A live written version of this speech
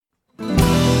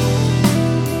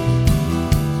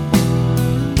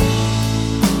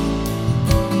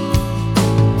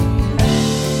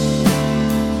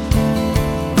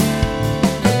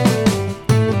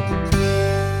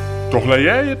Tohle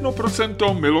je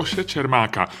 1% Miloše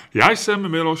Čermáka. Já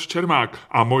jsem Miloš Čermák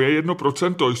a moje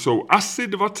 1% jsou asi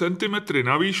 2 cm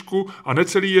na výšku a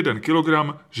necelý 1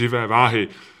 kg živé váhy.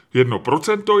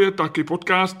 1% je taky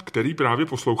podcast, který právě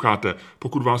posloucháte.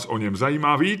 Pokud vás o něm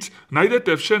zajímá víc,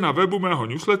 najdete vše na webu mého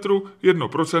newsletteru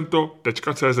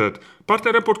 1%.cz.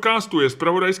 Partnerem podcastu je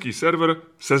zpravodajský server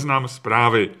Seznam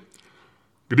Zprávy.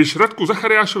 Když Radku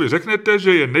Zachariášovi řeknete,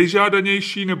 že je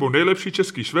nejžádanější nebo nejlepší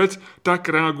český švec, tak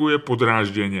reaguje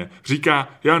podrážděně. Říká,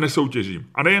 já nesoutěžím.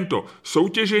 A nejen to,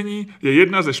 soutěžení je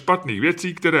jedna ze špatných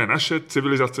věcí, které naše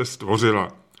civilizace stvořila.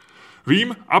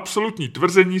 Vím, absolutní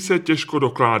tvrzení se těžko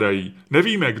dokládají.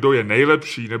 Nevíme, kdo je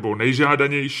nejlepší nebo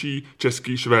nejžádanější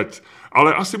český švec.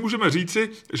 Ale asi můžeme říci,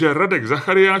 že Radek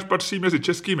Zachariáš patří mezi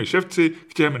českými ševci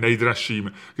k těm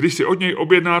nejdražším. Když si od něj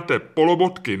objednáte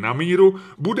polobotky na míru,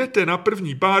 budete na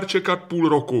první pár čekat půl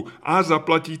roku a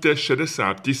zaplatíte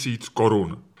 60 000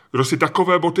 korun. Kdo si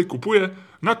takové boty kupuje?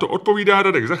 Na to odpovídá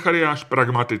Radek Zachariáš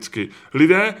pragmaticky.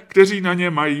 Lidé, kteří na ně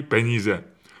mají peníze.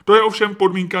 To je ovšem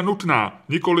podmínka nutná,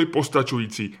 nikoli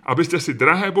postačující. Abyste si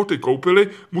drahé boty koupili,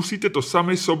 musíte to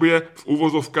sami sobě v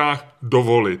uvozovkách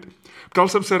dovolit. Ptal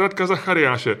jsem se Radka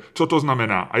Zachariáše, co to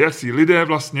znamená a jak si lidé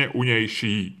vlastně u něj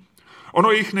šijí.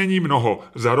 Ono jich není mnoho.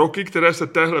 Za roky, které se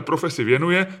téhle profesi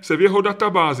věnuje, se v jeho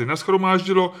databázi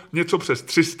nashromáždilo něco přes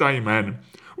 300 jmen.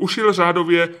 Ušil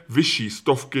řádově vyšší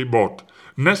stovky bot.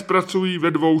 Dnes pracují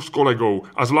ve 2 s kolegou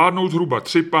a zvládnou zhruba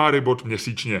 3 páry bot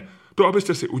měsíčně. To,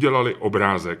 abyste si udělali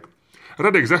obrázek.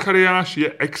 Radek Zachariáš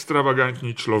je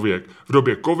extravagantní člověk. V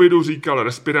době covidu říkal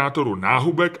respirátoru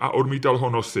náhubek a odmítal ho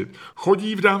nosit.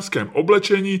 Chodí v dámském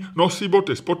oblečení, nosí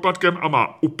boty s podpatkem a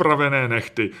má upravené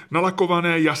nehty,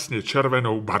 nalakované jasně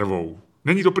červenou barvou.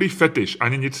 Není to prý fetiš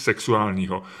ani nic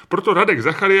sexuálního. Proto Radek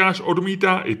Zachariáš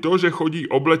odmítá i to, že chodí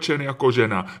oblečen jako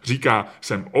žena. Říká,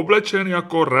 jsem oblečen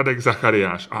jako Radek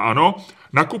Zachariáš. A ano,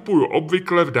 nakupuju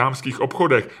obvykle v dámských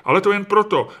obchodech, ale to jen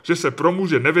proto, že se pro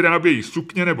muže nevyrábějí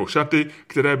sukně nebo šaty,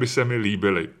 které by se mi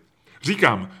líbily.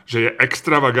 Říkám, že je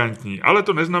extravagantní, ale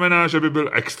to neznamená, že by byl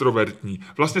extrovertní.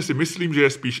 Vlastně si myslím, že je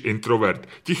spíš introvert.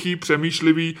 Tichý,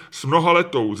 přemýšlivý, s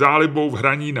mnohaletou zálibou v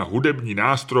hraní na hudební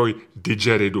nástroj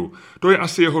didgeridu. To je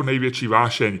asi jeho největší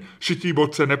vášeň. Šití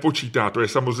bot se nepočítá, to je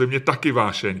samozřejmě taky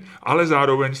vášeň, ale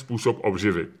zároveň způsob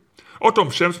obživy. O tom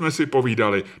všem jsme si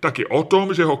povídali. Taky o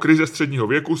tom, že ho krize středního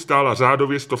věku stála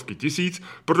řádově stovky tisíc,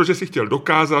 protože si chtěl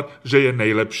dokázat, že je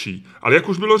nejlepší. Ale jak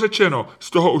už bylo řečeno, z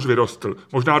toho už vyrostl,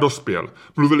 možná dospěl.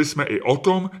 Mluvili jsme i o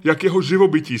tom, jak jeho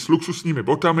živobytí s luxusními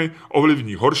botami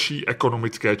ovlivní horší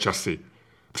ekonomické časy.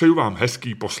 Přeju vám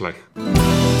hezký poslech.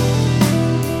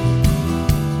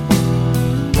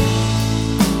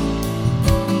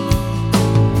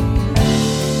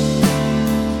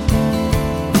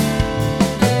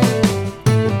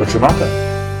 Jak se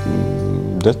máte?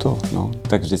 Jde to, no.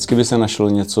 Tak vždycky by se našlo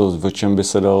něco, o čem by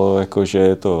se dalo, jako, že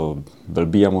je to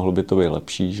blbý a mohlo by to být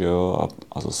lepší, že jo?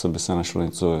 A zase by se našlo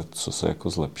něco, co se jako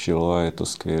zlepšilo a je to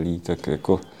skvělý, tak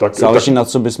jako záleží na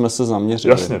co bychom se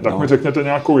zaměřili. Jasně, tak mi řekněte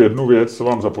nějakou jednu věc, co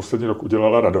vám za poslední rok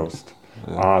udělala radost.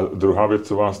 A druhá věc,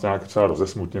 co vás nějak třeba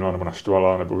rozesmutnila nebo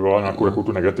naštvala, nebo vyvolala nějakou jakou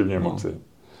tu negativní emoci.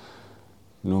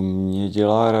 No mě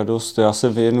dělá radost, já se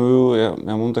věnuju,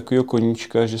 já mám takovýho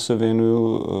koníčka, že se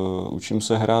věnuju, učím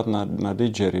se hrát na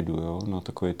didgeridu, jo, na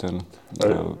takový ten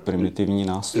primitivní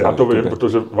nástroj. Já to vím,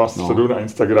 protože vás sleduju na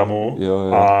Instagramu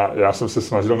a já jsem se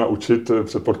snažil naučit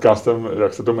před podcastem,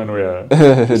 jak se to jmenuje.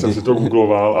 Jsem si to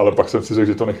googloval, ale pak jsem si řekl,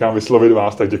 že to nechám vyslovit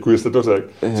vás, tak děkuji, že jste to řekl.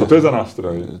 Co to je za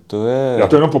nástroj? Já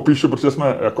to jenom popíšu, protože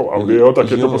jsme jako audio,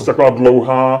 tak je to prostě taková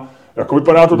dlouhá, jako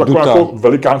vypadá to taková jako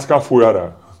velikánská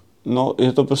fujara. No,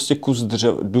 je to prostě kus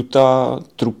dřeva, dutá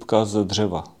trubka ze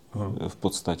dřeva v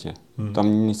podstatě.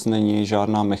 Tam nic není,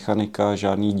 žádná mechanika,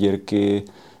 žádný dírky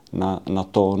na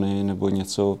tóny nebo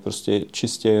něco, prostě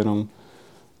čistě jenom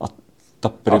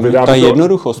ta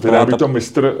jednoduchost. Vyrábí to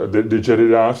mistr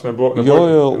didgeridář nebo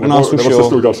u nás už jste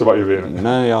to udělal třeba i vy?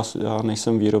 Ne, já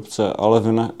nejsem výrobce, ale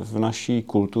v naší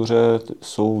kultuře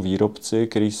jsou výrobci,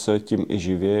 kteří se tím i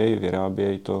živějí,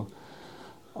 vyrábějí to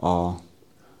a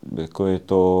jako je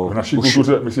to... V naší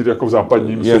kultuře, myslíte, jako v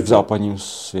západním světě? Je v západním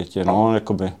světě, no,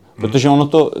 jakoby. Protože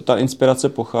ta inspirace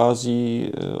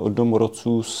pochází od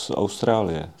domorodců z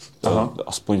Austrálie.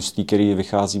 Aspoň z té, který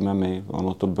vycházíme my.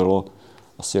 Ono to bylo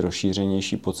asi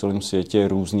rozšířenější po celém světě,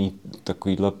 různý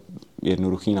takovýhle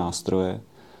jednoduchý nástroje.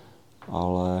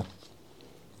 Ale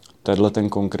ten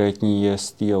konkrétní je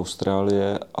z té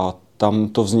Austrálie a tam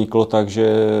to vzniklo tak,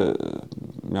 že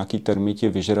nějaký termiti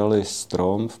vyžrali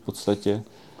strom v podstatě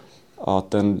a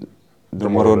ten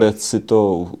domorodec si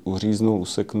to uříznul,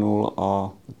 useknul a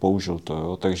použil to.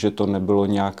 Jo? Takže to nebylo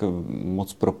nějak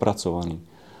moc propracovaný.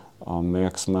 A my,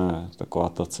 jak jsme taková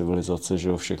ta civilizace,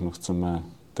 že všechno chceme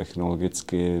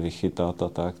technologicky vychytat a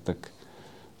tak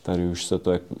tady už se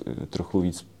to trochu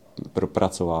víc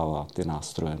propracovává, ty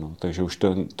nástroje. No. Takže už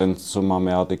ten, co mám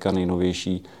já teďka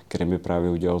nejnovější, který mi právě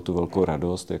udělal tu velkou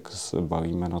radost, jak se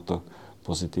bavíme na to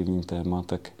pozitivní téma,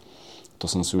 tak to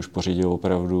jsem si už pořídil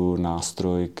opravdu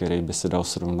nástroj, který by se dal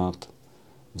srovnat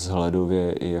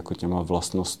vzhledově i jako těma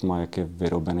vlastnostma, jak je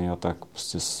vyrobený a tak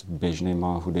prostě s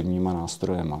běžnýma hudebníma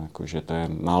nástrojema. Jakože to je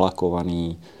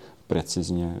nalakovaný,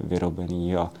 precizně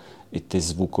vyrobený a i ty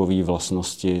zvukové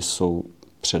vlastnosti jsou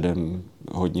předem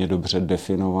hodně dobře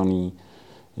definovaný,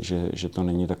 že to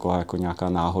není taková jako nějaká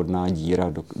náhodná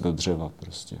díra do dřeva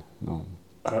prostě. No.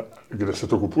 A kde se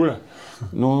to kupuje?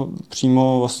 No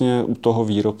přímo vlastně u toho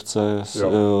výrobce,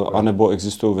 anebo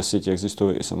existují ve světě,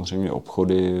 existují i samozřejmě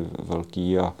obchody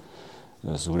velký a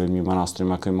s hudebníma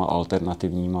nástroji, jakýma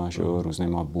alternativníma, že jo,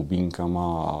 různýma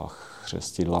bubínkama a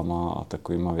chřestidlama a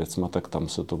takovýma věcma, tak tam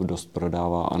se to dost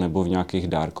prodává, anebo v nějakých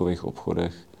dárkových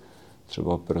obchodech,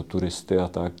 třeba pro turisty a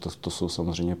tak, to jsou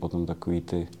samozřejmě potom takový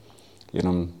ty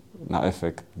jenom na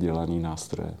efekt dělaný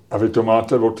nástroje. A vy to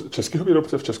máte od českého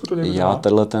výrobce? V Česku to někdo Já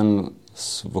ten,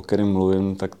 o kterém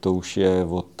mluvím, tak to už je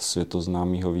od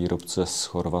světoznámého výrobce z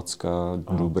Chorvatska,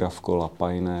 Dubravko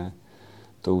Lapajné.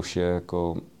 To už je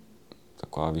jako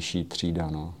taková vyšší třída.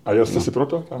 No. A jel jste si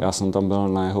proto? Já jsem tam byl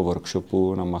na jeho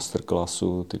workshopu, na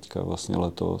masterclassu, teďka vlastně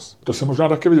letos. To jsem možná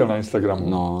taky viděl na Instagramu.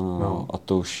 No. A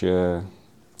to už je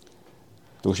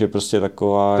prostě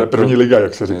taková... To je první liga,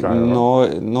 jak se říká.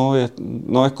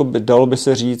 No jako by, dalo by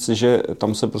se říct, že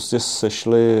tam se prostě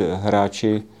sešli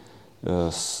hráči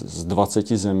z 20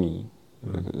 zemí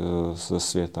ze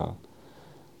světa.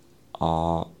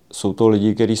 A jsou to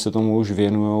lidi, kteří se tomu už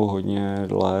věnují hodně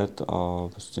let a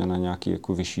prostě na nějaký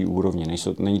jako vyšší úrovni.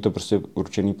 Není to prostě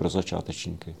určený pro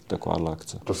začátečníky, takováhle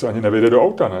akce. To se ani nevejde do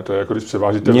auta, ne? To je jako když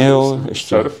převážíte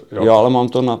surf. Jo, ale mám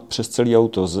to přes celý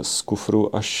auto, z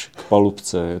kufru až k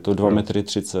palubce. Je to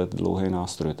 2,30 m dlouhý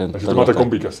nástroj. Takže to máte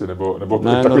kombík asi, nebo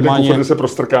ne, takový ten kufr, kde se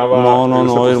prostrkává?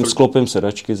 Jenom sklopím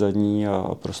sedačky zadní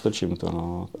a prostrčím to.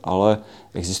 No. Ale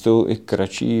existují i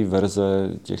kratší verze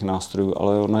těch nástrojů,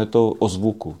 ale ono je to o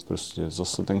zvuku. Prostě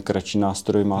zase ten kratší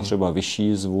nástroj má třeba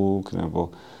vyšší zvuk nebo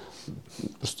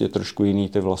prostě trošku jiný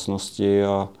ty vlastnosti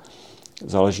a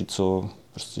záleží, co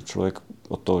prostě člověk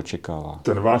od toho očekává.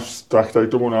 Ten váš vztah tady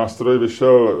tomu nástroji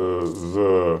vyšel z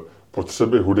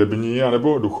potřeby hudební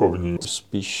anebo duchovní?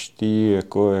 Spíš ty,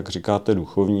 jako jak říkáte,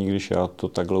 duchovní, když já to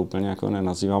takhle úplně jako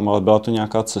nenazývám, ale byla to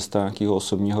nějaká cesta nějakého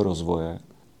osobního rozvoje.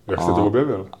 Jak jste to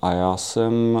objevil? A já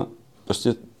jsem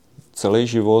prostě celý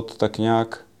život tak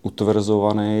nějak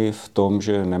utvrzovaný v tom,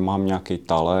 že nemám nějaký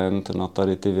talent na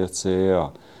tady ty věci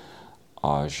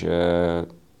a že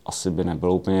asi by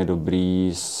nebylo úplně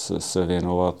dobrý se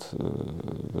věnovat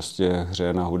prostě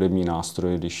hře na hudební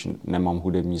nástroj, když nemám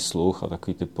hudební sluch a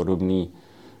takový ty podobný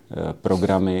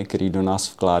programy, který do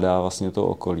nás vkládá vlastně to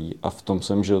okolí. A v tom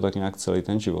jsem žil tak nějak celý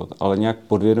ten život. Ale nějak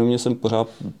podvědomě jsem pořád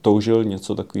toužil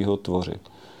něco takového tvořit.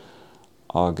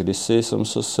 A kdysi jsem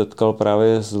se setkal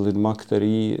právě s lidma,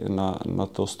 kteří na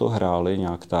to hráli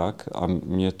nějak tak a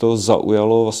mě to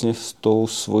zaujalo vlastně s tou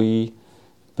svojí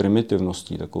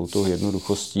primitivností, takovou tou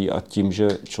jednoduchostí a tím,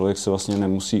 že člověk se vlastně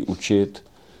nemusí učit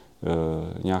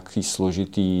nějaký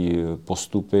složitý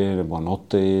postupy nebo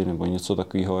noty nebo něco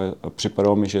takového.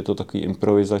 Připadalo mi, že je to takový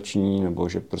improvizační nebo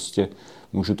že prostě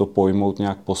můžu to pojmout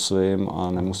nějak po svým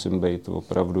a nemusím být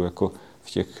opravdu jako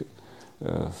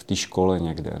v té škole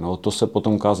někde. No, to se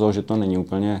potom ukázalo, že to není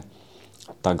úplně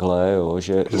takhle, jo,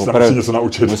 že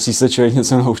musí se člověk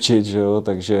něco naučit, že jo,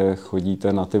 takže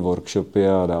chodíte na ty workshopy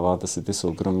a dáváte si ty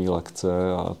soukromé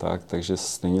lekce a tak, takže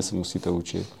stejně se musíte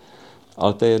učit.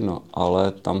 Ale to je jedno,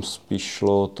 ale tam spíš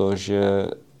šlo to, že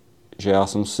já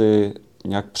jsem si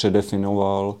nějak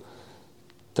předefinoval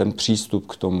ten přístup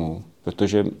k tomu,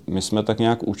 protože my jsme tak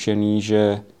nějak učení,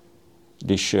 že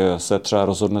když se třeba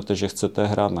rozhodnete, že chcete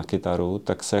hrát na kytaru,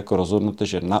 tak se jako rozhodnete,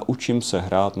 že naučím se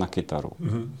hrát na kytaru.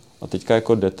 Mm-hmm. A teďka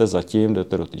jako jdete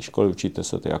do té školy, učíte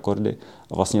se ty akordy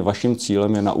a vlastně vaším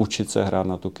cílem je naučit se hrát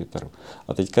na tu kytaru.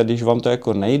 A teďka, když vám to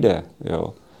jako nejde,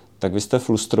 jo, tak vy jste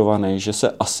frustrovaný, že se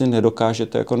asi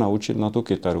nedokážete jako naučit na tu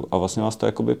kytaru a vlastně vás to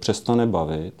jakoby přestane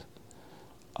bavit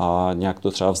a nějak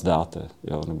to třeba vzdáte,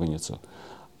 jo, nebo něco.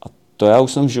 To já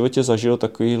už jsem v životě zažil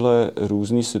takovýhle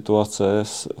různý situace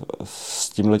s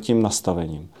tímhletím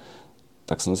nastavením.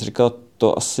 Tak jsem si říkal,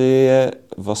 to asi je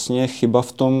vlastně chyba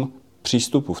v tom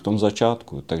přístupu, v tom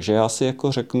začátku. Takže já si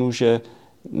jako řeknu, že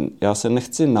já se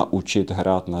nechci naučit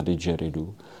hrát na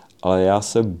didgeridu, ale já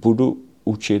se budu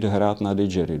učit hrát na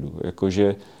didgeridu.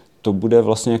 Jakože to bude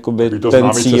vlastně jakoby to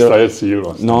ten cíl. Cesta je cíl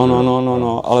vlastně.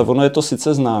 No, ale ono je to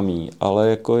sice známý, ale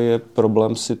jako je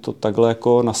problém si to takhle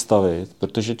jako nastavit,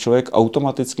 protože člověk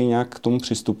automaticky nějak k tomu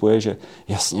přistupuje, že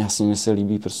jasně mi se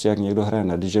líbí prostě, jak někdo hraje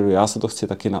na didgeridoo, já se to chci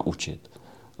taky naučit.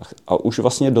 A už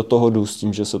vlastně do toho jdu s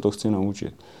tím, že se to chci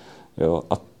naučit. Jo,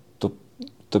 a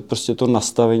to prostě to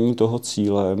nastavení toho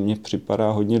cíle mně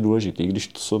připadá hodně důležitý, když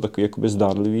to jsou takové jakoby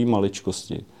zdánlivé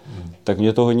maličkosti. Tak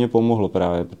mě to hodně pomohlo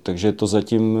právě, takže je to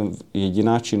zatím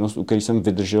jediná činnost, u které jsem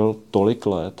vydržel tolik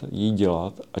let jí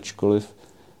dělat, ačkoliv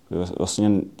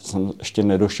vlastně jsem ještě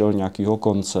nedošel nějakého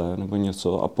konce nebo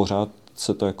něco a pořád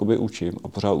se to jakoby učím a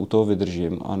pořád u toho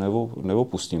vydržím a nebo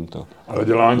pustím to. Ale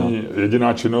dělání,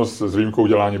 jediná činnost s výjimkou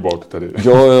dělání bod tedy.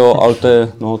 Jo, ale to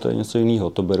je něco jiného.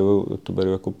 To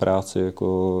beru jako práci,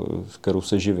 jako, s kterou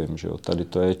se živím. Že jo. Tady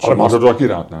to je činnost, ale máte to taky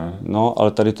rád, ne? No,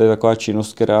 ale tady to je taková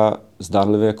činnost, která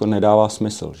zdánlivě jako nedává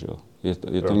smysl. Že jo.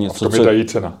 Je to něco, a v tom je dají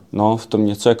cena. No, v tom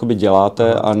něco jakoby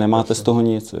děláte a nemáte z toho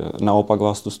nic. Jo. Naopak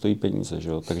vás to stojí peníze. Že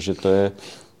jo. Takže to je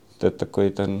takový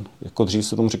ten, jako dřív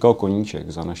se tomu říkal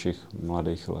koníček za našich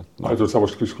mladých let. No. Ale to je docela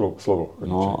ošklivý slovo. Koníček.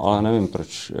 No, ale nevím,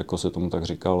 proč jako se tomu tak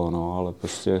říkalo, no, ale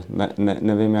prostě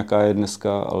nevím, jaká je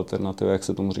dneska alternativa, jak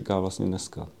se tomu říká vlastně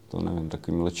dneska. To nevím,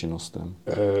 takovýmhle činnostem.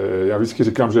 Já vždycky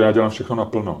říkám, že já dělám všechno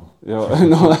naplno. Jo,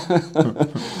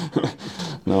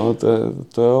 no,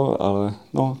 to jo, ale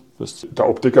no, prostě. Ta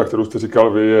optika, kterou jste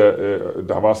říkal vy,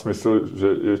 dává smysl, že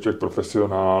je člověk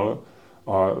profesionál,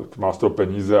 a má z toho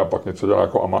peníze a pak něco dělá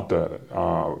jako amatér.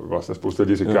 A vlastně spousta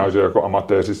lidí říká, že jako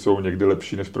amatéři jsou někdy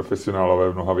lepší než profesionálové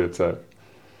v mnoha věcech.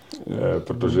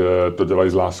 Protože to dělají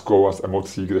s láskou a s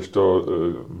emocí, kdežto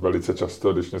velice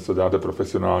často, když něco děláte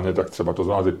profesionálně, tak třeba to z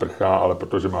vás vyprchá, ale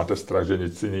protože máte strach, že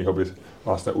nic jiného by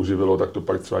vás neuživilo, tak to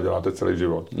pak třeba děláte celý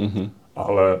život.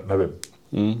 Ale nevím.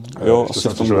 Jo, asi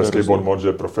jsem slyšel hezký bonmot,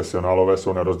 že profesionálové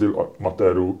jsou na rozdíl od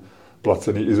amatérů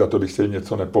placený i za to, když se jim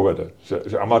něco nepovede.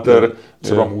 Že amatér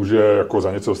třeba může jako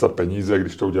za něco dostat peníze,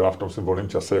 když to udělá v tom svém volném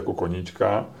čase jako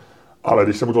koníčka, ale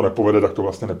když se mu to nepovede, tak to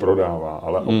vlastně neprodává.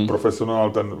 Ale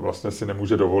profesionál ten vlastně si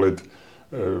nemůže dovolit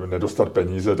nedostat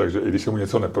peníze, takže i když se mu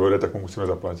něco nepovede, tak mu musíme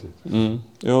zaplatit.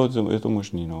 Jo, je to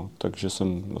možný, no. Takže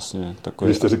jsem vlastně takový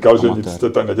když jste říkal, amatér. že nic jste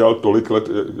tak nedělal tolik let,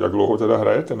 jak dlouho teda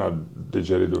hrajete na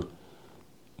didgeridoo?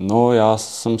 No, já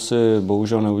jsem si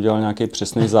bohužel neudělal nějaký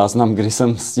přesný záznam, kdy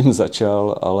jsem s tím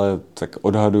začal, ale tak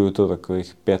odhaduju to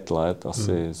takových 5 let,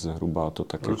 asi zhruba to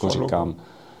tak jako říkám.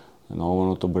 No,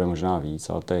 ono to bude možná víc,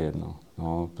 ale to je jedno.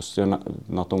 No, prostě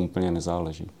na tom úplně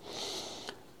nezáleží.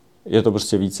 Je to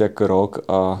prostě víc jak rok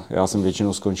a já jsem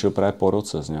většinou skončil právě po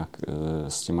roce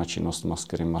s těma činnostma,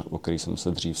 o kterých jsem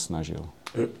se dřív snažil.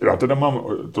 Já teda mám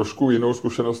trošku jinou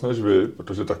zkušenost než vy,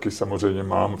 protože taky samozřejmě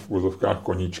mám v úzovkách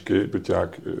koníčky, byť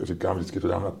jak říkám, vždycky to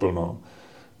dám naplno.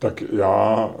 Tak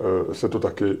já se to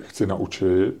taky chci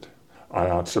naučit a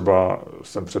já třeba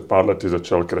jsem před pár lety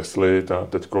začal kreslit a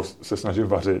teďko se snažím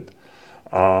vařit.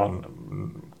 A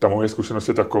ta moje zkušenost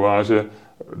je taková, že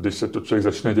když se to člověk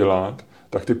začne dělat,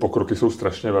 tak ty pokroky jsou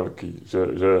strašně velký,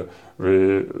 že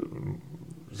vy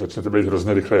začnete být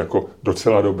hrozně rychle jako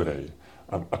docela dobrý.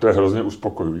 A to je hrozně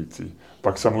uspokojující.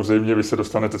 Pak samozřejmě vy se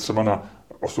dostanete třeba na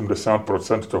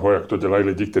 80% toho, jak to dělají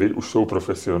lidi, kteří už jsou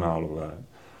profesionálové.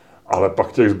 Ale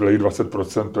pak těch zbylých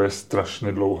 20% to je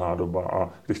strašně dlouhá doba a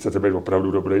když chcete být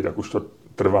opravdu dobrý, tak už to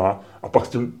trvá a pak s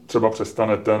tím třeba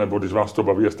přestanete, nebo když vás to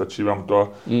baví a stačí vám to,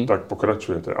 tak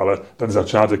pokračujete. Ale ten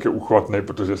začátek je úchvatný,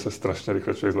 protože se strašně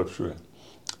rychle člověk zlepšuje.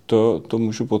 To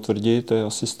můžu potvrdit, to je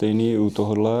asi stejný u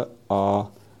tohohle a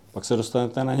pak se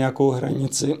dostanete na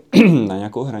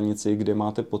nějakou hranici, kde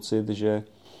máte pocit, že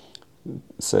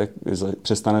se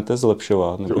přestanete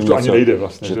zlepšovat. Že už to ani nejde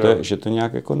vlastně. Že to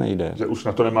nějak jako nejde. Že už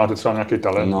na to nemáte třeba nějaký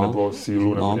talent nebo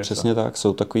sílu nebo něco. Přesně tak.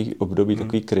 Jsou takový období,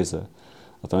 takový krize.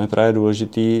 A tam je právě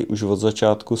důležitý už od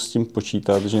začátku s tím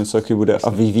počítat, že něco taky bude a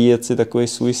vyvíjet si takový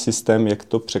svůj systém, jak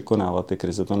to překonávat ty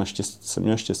krize. To jsem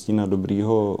měl štěstí na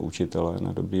dobrýho učitele,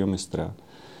 na dobrýho mistra.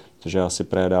 Protože já si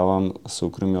právě dávám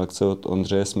soukromý lekce od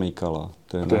Ondřeje Smejkala.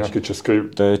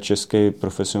 To je český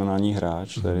profesionální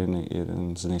hráč, tady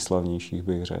jeden z nejslavnějších,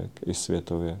 bych řekl, i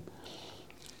světově.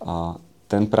 A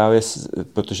ten právě,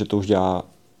 protože to už dělá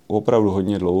opravdu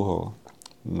hodně dlouho,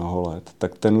 mnoho let,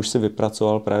 tak ten už si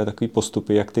vypracoval právě takový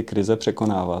postupy, jak ty krize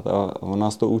překonávat a on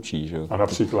nás to učí, že? A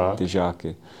například? Ty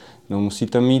žáky. No,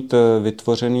 musíte mít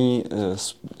vytvořený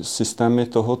systémy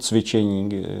toho cvičení,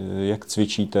 jak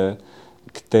cvičíte,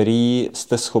 který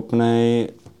jste schopný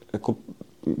jako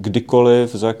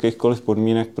kdykoliv, za jakýchkoliv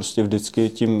podmínek prostě vždycky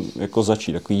tím jako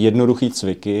začít. Takový jednoduchý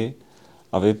cviky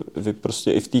A vy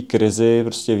prostě i v té krizi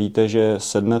prostě víte, že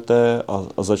sednete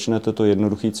a začnete to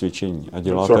jednoduché cvičení. A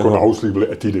děláte jako na houslích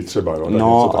byly etidy třeba, jo?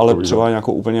 No, ale třeba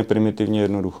nějakou úplně primitivně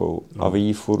jednoduchou. No. A vy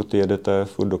ji furt jedete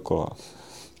furt dokola.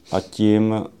 A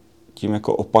tím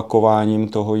jako opakováním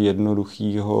toho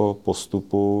jednoduchého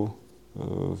postupu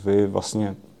vy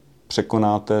vlastně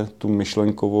překonáte tu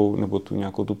myšlenkovou nebo tu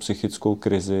nějakou tu psychickou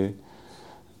krizi,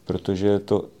 protože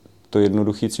to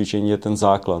jednoduché cvičení je ten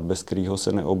základ, bez kterého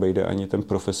se neobejde ani ten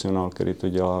profesionál, který to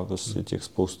dělá prostě těch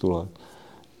spoustu let.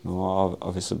 No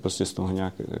a vy se prostě z toho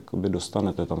nějak jakoby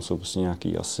dostanete. Tam jsou prostě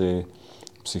nějaký asi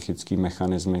psychické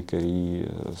mechanismy, které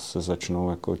se začnou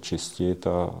jako čistit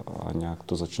a nějak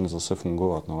to začne zase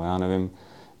fungovat. No já nevím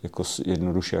jako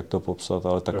jednoduše, jak to popsat,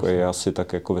 ale takové je asi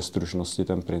tak jako ve stručnosti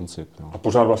ten princip. No. A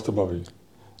pořád vás to baví?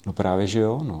 No právě, že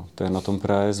jo. No. To je na tom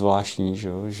právě zvláštní,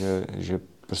 že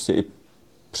prostě i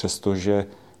přesto, že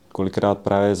kolikrát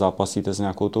právě zápasíte s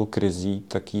nějakou tou krizí,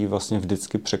 tak ji vlastně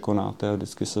vždycky překonáte a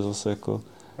vždycky se zase jako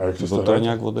to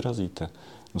nějak odrazíte.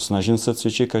 No, snažím se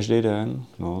cvičit každý den,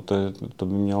 no, to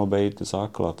by mělo být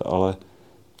základ, ale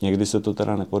někdy se to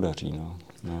teda nepodaří. No.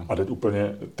 A teď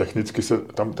úplně technicky se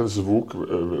tam ten zvuk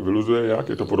vyluzuje jak?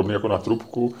 Je to podobné jako na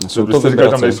trubku?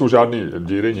 Tam nejsou žádný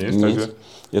díry, nic. Takže...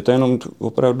 Je to jenom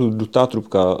opravdu dutá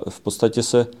trubka. V podstatě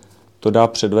se to dá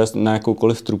předvést na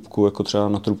jakoukoliv trubku, jako třeba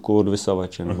na trubku od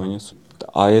vysavače nebo něco.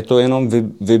 A je to jenom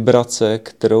vibrace,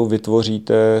 kterou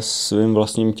vytvoříte svým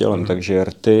vlastním tělem. Takže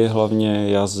rty hlavně,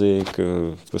 jazyk,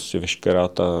 prostě veškerá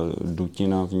ta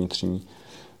dutina vnitřní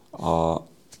a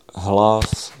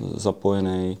hlas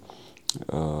zapojený,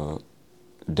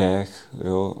 dech,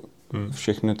 jo,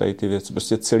 všechny tady ty věci,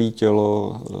 prostě celé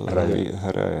tělo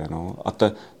hraje. No. A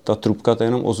ta trubka to je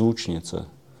jenom ozvučnice.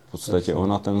 V podstatě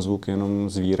ona ten zvuk jenom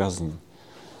zvýrazní.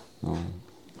 No.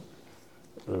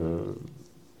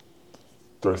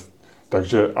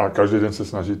 Takže a každý den se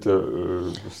snažíte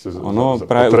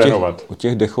trénovat. U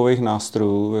těch dechových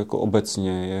nástrojů jako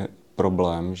obecně je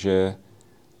problém, že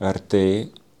rty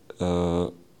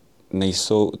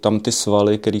nejsou, tam ty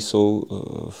svaly, které jsou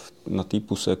na té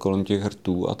puse kolem těch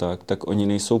rtů a tak oni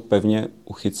nejsou pevně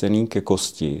uchycený ke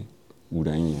kosti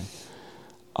údajně.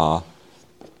 A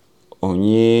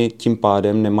oni tím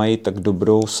pádem nemají tak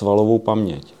dobrou svalovou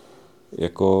paměť,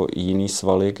 jako jiný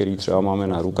svaly, který třeba máme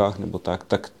na rukách nebo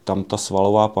tak tam ta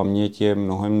svalová paměť je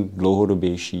mnohem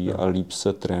dlouhodobější a líp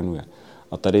se trénuje.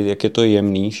 A tady, jak je to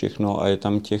jemný všechno a je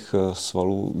tam těch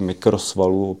svalů,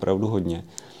 mikrosvalů opravdu hodně,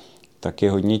 tak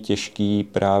je hodně těžký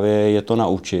právě je to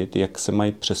naučit, jak se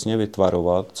mají přesně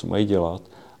vytvarovat, co mají dělat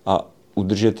a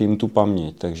udržet jim tu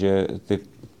paměť. Takže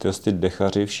ty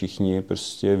dechaři všichni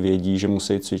prostě vědí, že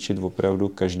musí cvičit opravdu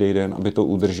každý den, aby to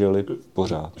udrželi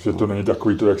pořád. Že to není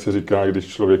takový to, jak se říká, když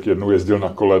člověk jednou jezdil na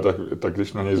kole, tak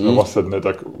když na něj znova sedne,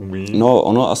 tak umí. No,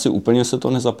 ono asi úplně se to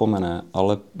nezapomene,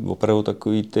 ale opravdu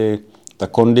takový ta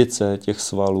kondice těch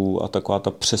svalů a taková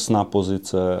ta přesná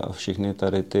pozice a všechny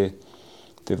tady ty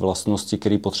vlastnosti,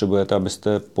 které potřebujete,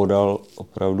 abyste podal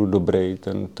opravdu dobrý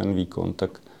ten výkon,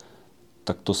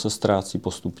 tak to se ztrácí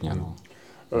postupně. No.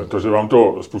 To, že vám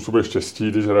to způsobuje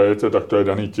štěstí, když hrajete, tak to je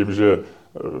daný tím, že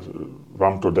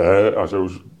vám to jde a že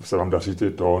už se vám daří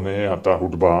ty tóny a ta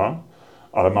hudba,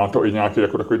 ale má to i nějaký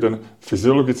jako takový ten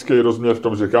fyziologický rozměr v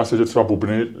tom, že říká se, že třeba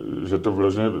bubny, že to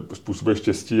vložně způsobuje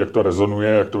štěstí, jak to rezonuje,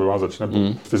 jak to ve vás začne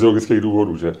z fyziologických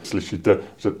důvodů, že slyšíte,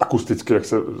 že akusticky, jak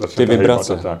se začne ty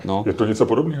vibrace. Tak. No. Je to něco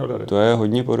podobného tady? To je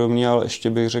hodně podobné, ale ještě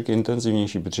bych řekl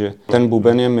intenzivnější, protože ten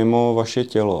buben je mimo vaše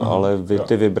tělo, ale vy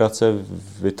ty vibrace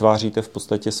vytváříte v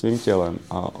podstatě svým tělem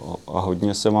a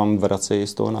hodně se vám vracejí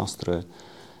z toho nástroje.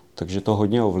 Takže to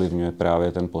hodně ovlivňuje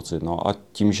právě ten pocit. No a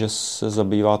tím, že se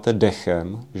zabýváte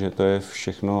dechem, že to je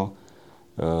všechno,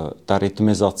 ta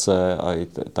rytmizace a i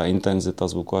ta intenzita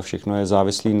zvuku a všechno je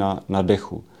závislý na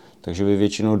dechu. Takže vy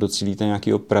většinou docílíte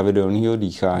nějakého pravidelného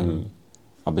dýchání,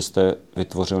 abyste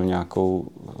vytvořil nějakou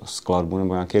skladbu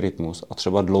nebo nějaký rytmus a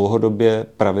třeba dlouhodobě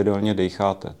pravidelně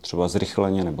dýcháte, třeba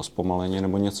zrychleně nebo zpomaleně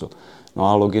nebo něco. No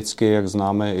a logicky, jak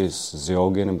známe i z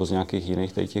jógy nebo z nějakých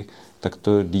jiných těch, tak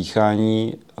to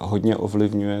dýchání hodně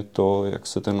ovlivňuje to, jak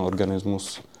se ten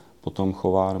organismus potom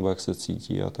chová nebo jak se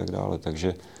cítí a tak dále.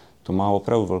 Takže to má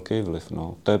opravdu velký vliv.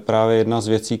 No. To je právě jedna z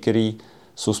věcí, které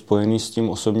jsou spojené s tím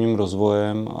osobním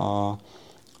rozvojem a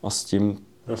s tím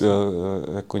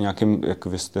jako nějakým, jak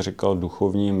vy jste říkal,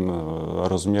 duchovním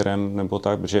rozměrem nebo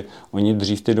tak, protože oni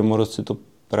dřív ty domorodci to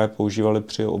právě používali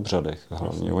při obřadech.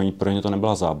 Hlavně. Pro ně to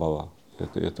nebyla zábava.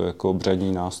 Je to jako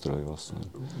obřadní nástroj vlastně.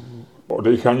 O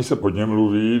dýchání se hodně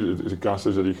mluví, říká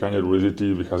se, že dýchání je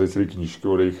důležitý, vycházejí celé knížky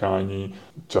o dýchání.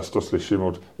 Často slyším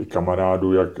od i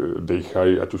kamarádů, jak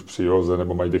dýchají, ať už při józe,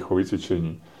 nebo mají dechové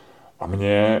cvičení. A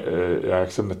já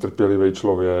jak jsem netrpělivý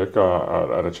člověk a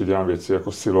radši dělám věci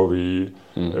jako silový,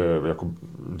 jako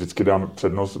vždycky dám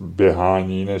přednost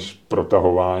běhání než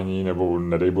protahování nebo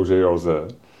nedej bože józe,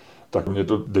 tak mně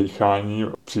to dýchání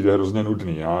přijde hrozně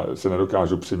nudný. Já se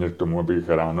nedokážu přimět k tomu, abych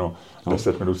ráno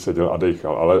 10 minut seděl a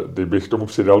dejchal, ale kdybych tomu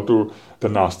přidal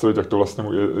ten nástroj, tak to vlastně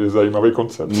je zajímavý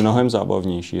koncept. Mnohem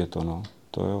zábavnější je to, no.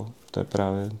 To jo,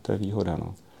 to je výhoda,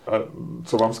 no. A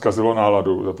co vám zkazilo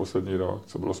náladu za poslední rok?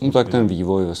 Co bylo smutný? No tak ten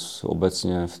vývoj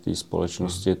obecně v té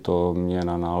společnosti, to mě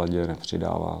na náladě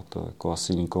nepřidává, to jako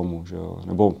asi nikomu, že jo.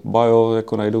 Nebo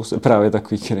jako najdou se právě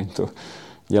takový, kterým to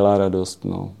dělá radost,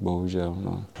 no, bohužel,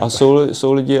 no. A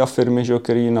jsou lidi a firmy, že jo,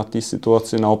 který na té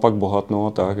situaci naopak bohatnou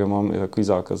a tak. Já mám i takový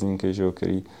zákazníky, že jo,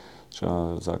 který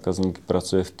třeba zákazník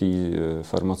pracuje v té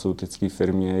farmaceutické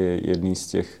firmě, je jedný z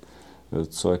těch,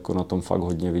 co jako na tom fakt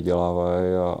hodně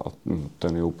vydělávají a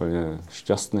ten je úplně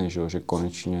šťastný, že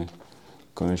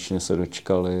konečně se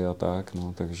dočkali a tak,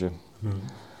 no, takže.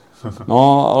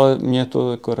 No, ale mě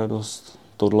to jako radost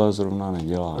tohle zrovna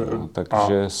nedělá, no,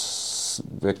 takže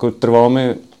jako trvalo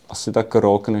mi asi tak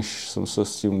rok, než jsem se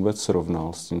s tím vůbec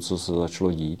srovnal, s tím, co se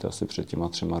začalo dít asi před těma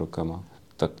 3 rokama.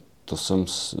 Tak to jsem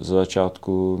ze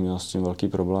začátku měl s tím velký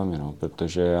problémy, no,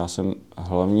 protože já jsem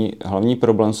hlavní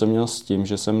problém jsem měl s tím,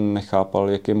 že jsem nechápal,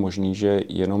 jak je možný, že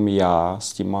jenom já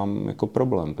s tím mám jako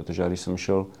problém, protože já když jsem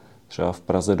šel třeba v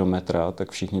Praze do metra,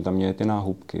 tak všichni tam měli ty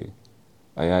náhubky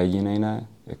a já jedinej ne,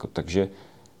 jako, takže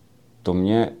to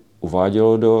mě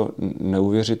uvádělo do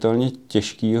neuvěřitelně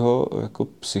těžkého jako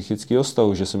psychického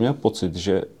stavu, že jsem měl pocit,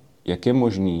 že jak je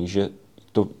možný, že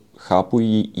to chápu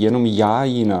jenom já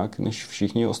jinak, než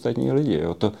všichni ostatní lidi.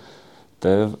 Jo. To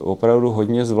je opravdu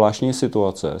hodně zvláštní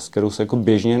situace, s kterou se jako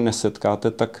běžně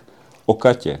nesetkáte tak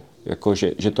okatě, jako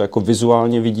že to jako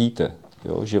vizuálně vidíte.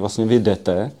 Jo. Že vlastně vy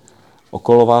jdete,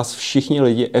 okolo vás všichni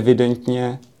lidi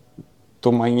evidentně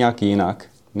to mají nějak jinak,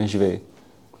 než vy.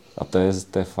 A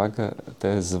to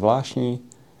je zvláštní,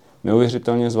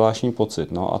 neuvěřitelně zvláštní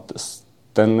pocit. No a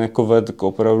ten jako ved k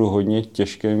opravdu hodně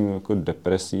těžkým jako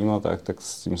depresím a tak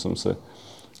s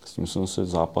tím jsem se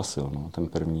zápasil, no, ten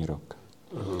první rok.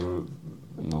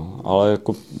 No, ale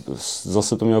jako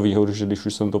zase to mělo výhodu, že když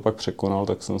už jsem to pak překonal,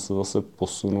 tak jsem se zase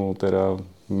posunul teda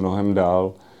mnohem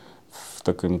dál v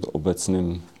takovém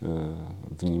obecném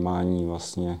vnímání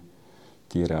vlastně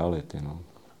té reality, no.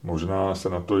 Možná se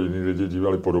na to jiní lidi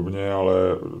dívali podobně, ale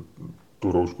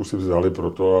tu roušku si vzali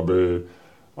proto,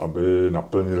 aby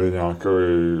naplnili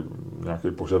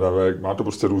nějaký požadavek. Má to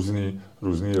prostě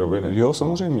různý roviny. Jo,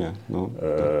 samozřejmě. No.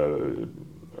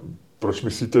 Proč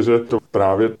myslíte, že to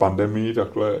právě pandemii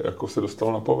takhle jako se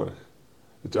dostalo na povrch?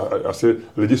 Asi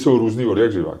lidi jsou různý od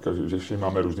jak živa, že všichni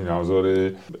máme různý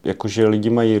názory. Jakože lidi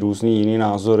mají různý jiný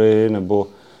názory, nebo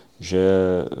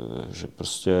že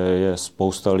prostě je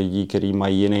spousta lidí, kteří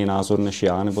mají jiný názor než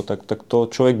já, nebo tak to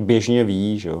člověk běžně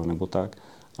ví, že jo, nebo tak.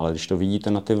 Ale když to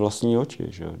vidíte na ty vlastní oči,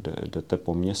 že jo, jdete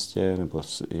po městě, nebo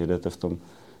jedete v tom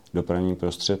dopravním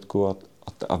prostředku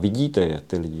a vidíte je,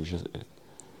 ty lidi, že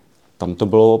tam to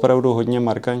bylo opravdu hodně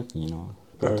markantní, no.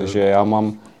 Protože já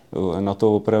mám na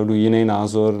to opravdu jiný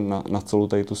názor na celou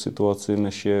tady tu situaci,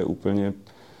 než je úplně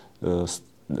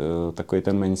takový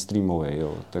ten mainstreamový,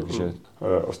 jo, takže.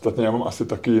 Ostatně já mám asi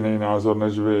taky jiný názor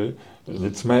než vy.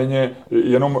 Nicméně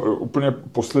jenom úplně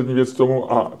poslední věc k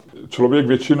tomu, a člověk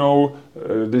většinou,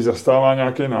 když zastává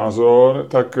nějaký názor,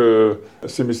 tak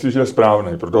si myslí, že je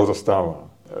správný, proto ho zastává.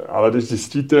 Ale když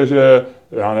zjistíte, že,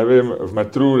 já nevím, v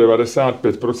metru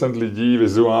 95% lidí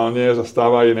vizuálně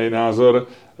zastává jiný názor,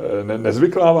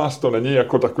 nezvyklá vás to, není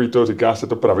jako takový to, říká se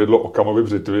to pravidlo Okamovy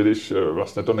břitvy, když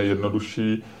vlastně to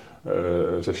nejjednodušší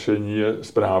řešení je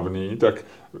správný, tak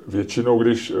většinou,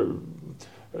 když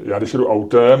jedu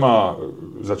autem a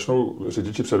začnou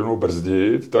řidiči přede mnou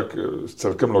brzdit, tak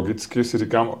celkem logicky si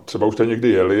říkám, třeba už tady někdy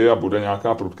jeli a bude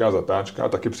nějaká prudká zatáčka a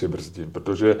taky přibrzdím,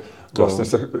 protože vlastně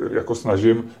se jako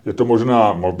snažím, je to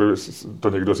možná, mohl by to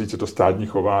někdo říct, je to stádní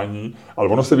chování, ale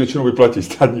ono se většinou vyplatí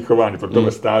stádní chování, proto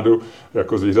ve stádu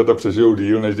jako zvířata přežijou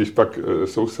díl, než když pak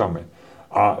jsou sami.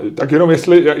 A tak jenom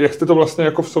jak jste to vlastně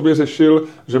jako v sobě řešil,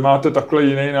 že máte takhle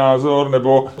jiný názor,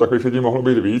 nebo takových lidí mohlo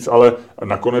být víc, ale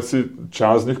nakonec si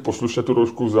část z nich poslušně tu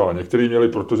roušku vzala. Někteří měli,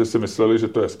 protože si mysleli, že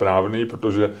to je správný,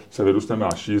 protože se virus nemá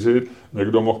šířit.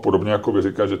 Někdo mohl podobně jako vy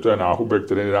říkat, že to je náhubek,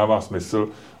 který nedává smysl.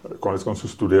 Konec konců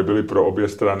studie byly pro obě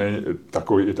strany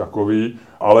takový i takový,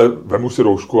 ale vemu si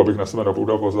roušku, abych na sebe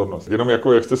napoudal pozornost. Jenom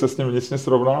jako jak jste se s ním vnitřně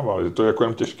srovnával, že to je jako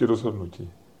jen těžké rozhodnutí.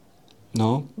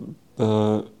 No,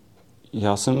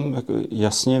 já jsem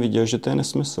jasně viděl, že to je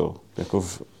nesmysl. Jako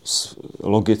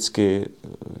logicky,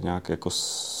 nějak jako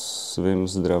svým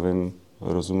zdravým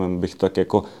rozumem bych tak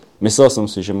jako Myslel jsem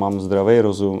si, že mám zdravý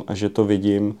rozum a že to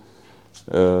vidím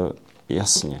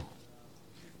jasně.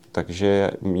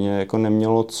 Takže mě jako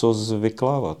nemělo co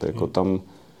zvyklávat. Jako tam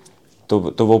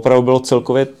to opravdu bylo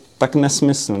celkově tak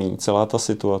nesmyslný, celá ta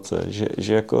situace,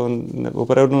 že jako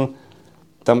opravdu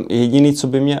tam jediný, co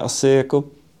by mě asi jako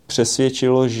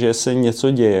přesvědčilo, že se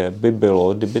něco děje, by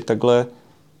bylo, kdyby takhle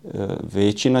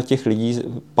většina těch lidí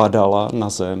padala na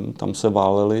zem, tam se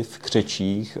váleli v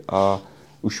křečích a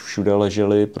už všude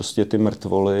ležely prostě ty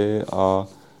mrtvoly a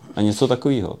něco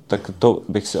takového. Tak to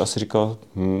bych si asi říkal,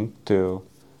 tyjo,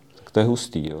 tak to je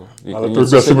hustý, jo. Ale to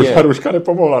by asi možná Ruška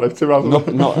nepomohla, nechci vás...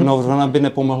 No, ona by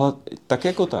nepomohla tak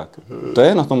jako tak. To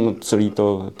je na tom celý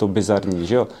to bizarní,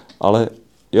 že jo. Ale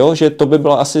jo, že to by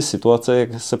byla asi situace,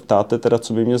 jak se ptáte teda,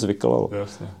 co by mě zvyklalo.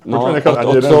 Jasně. No, nechat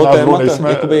ani jeden z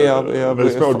nás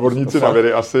nejsme odborníci na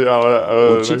vědy asi, ale...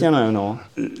 Určitě ne, no.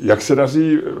 Jak se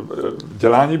daří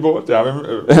dělání bod? Já vím,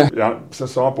 já jsem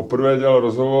s váma poprvé dělal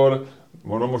rozhovor,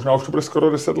 možná už to bude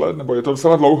skoro 10 let, nebo je to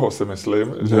docela dlouho, si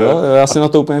myslím. Že... Jo, já si na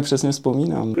to úplně přesně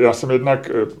vzpomínám. Já jsem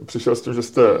jednak přišel s tím, že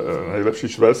jste nejlepší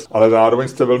švec, ale zároveň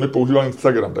jste velmi používal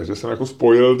Instagram, takže jsem jako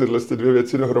spojil tyhle dvě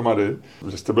věci dohromady,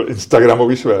 že jste byl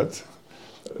instagramový švec.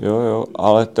 Jo,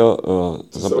 ale to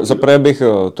zaprvé bych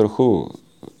trochu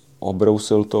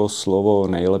obrousil to slovo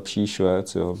nejlepší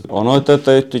švec, jo. Ono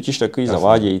to je totiž takový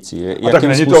zavádějící.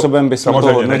 Jakým způsobem bychom to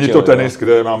hodnotili? Není to tenis,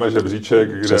 kde máme žebříček,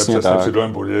 kde přesně při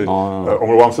dolém bodě. No.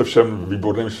 Omlouvám se všem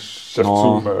výborným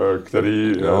ševcům,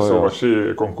 který jsou vaši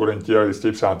konkurenti a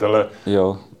jistí přátelé.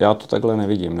 Jo, já to takhle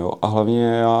nevidím. Jo. A hlavně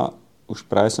já už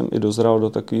právě jsem i dozral do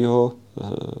takového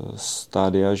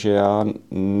stádia, že já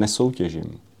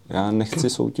nesoutěžím. Já nechci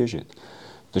soutěžit.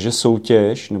 Takže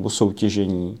soutěž nebo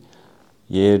soutěžení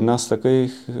je jedna z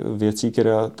takových věcí,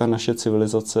 která ta naše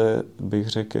civilizace, bych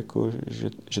řekl, jako,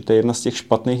 že to je jedna z těch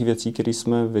špatných věcí, které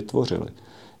jsme vytvořili.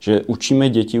 Že učíme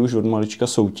děti už od malička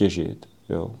soutěžit,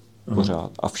 jo,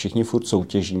 pořád. A všichni furt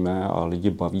soutěžíme a lidi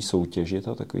baví soutěžit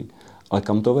a takový. Ale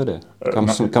kam to vede?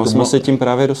 Kam jsme se tím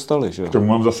právě dostali, že jo? K tomu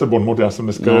mám zase bonmot, já jsem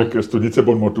dneska jak studnice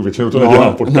bonmotu, většinou to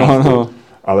nedělám v podcastu.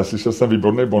 Ale slyšel jsem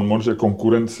výborný bonmot, že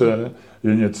konkurence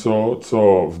je něco,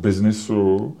 co v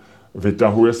biznisu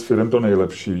vytahuje z firem to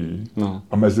nejlepší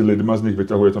a mezi lidma z nich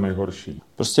vytahuje to nejhorší.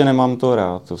 Prostě nemám to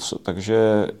rád,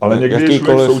 takže... Ale někdy je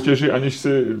člověk v soutěži, aniž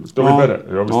si to vybere.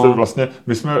 Jo? Vy jste vlastně,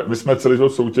 my jsme celý život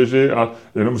v soutěži a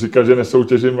jenom říkat, že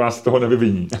nesoutěžím, vás z toho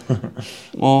nevyviní.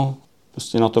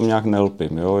 Prostě na tom nějak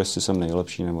nelpím, jo? Jestli jsem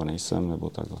nejlepší nebo nejsem, nebo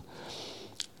takhle.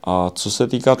 A co se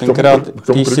týká tenkrát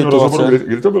té situace...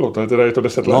 Kdy to bylo? Je to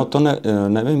 10 let? No to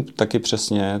nevím taky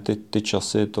přesně, ty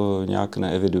časy to nějak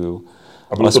neeviduju.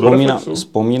 Ale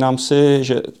vzpomínám si,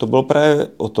 že to bylo právě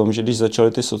o tom, že když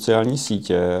začaly ty sociální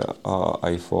sítě a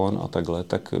iPhone a takhle,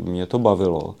 tak mě to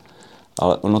bavilo.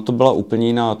 Ale ono to byla úplně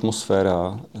jiná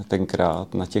atmosféra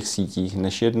tenkrát na těch sítích,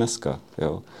 než je dneska.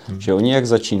 Jo. Že oni jak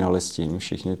začínali s tím,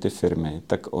 všichni ty firmy,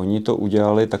 tak oni to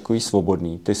udělali takový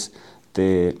svobodný.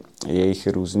 Ty jejich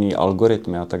různý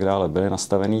algoritmy a tak dále byly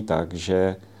nastavený tak,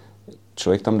 že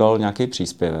člověk tam dal nějaký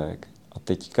příspěvek a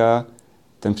teďka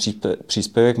ten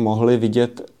příspěvek mohli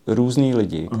vidět různý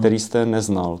lidi, který jste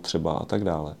neznal třeba a tak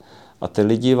dále. A ty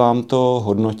lidi vám to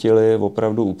hodnotili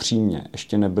opravdu upřímně.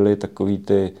 Ještě nebyly takový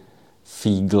ty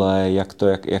fígle,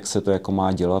 jak se to jako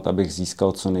má dělat, abych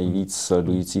získal co nejvíc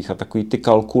sledujících a takový ty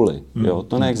kalkuly. Jo,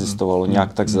 to neexistovalo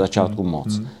nějak tak ze začátku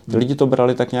moc. Ty lidi to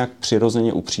brali tak nějak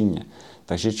přirozeně upřímně.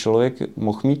 Takže člověk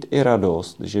mohl mít i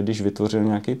radost, že když vytvořil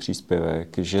nějaký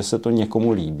příspěvek, že se to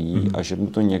někomu líbí a že mu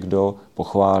to někdo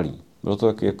pochválí. Bylo to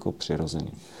taky jako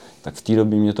přirozený. Tak v té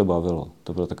době mě to bavilo.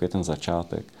 To byl takový ten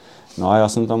začátek. No a já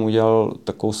jsem tam udělal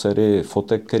takovou sérii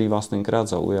fotek, které vás tenkrát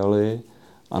zaujaly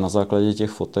a na základě těch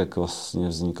fotek vlastně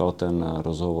vznikal ten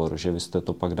rozhovor, že vy jste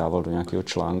to pak dával do nějakého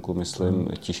článku, myslím,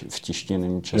 v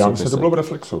tištěném časopise. Já myslím, že to bylo v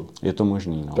Reflexu. Je to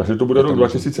možný, no. Takže to bude rok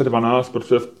 2012,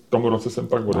 protože v tom roce jsem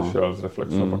pak odešel z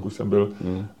Reflexu, pak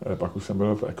už jsem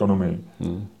byl v ekonomii.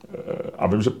 A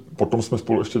vím, že potom jsme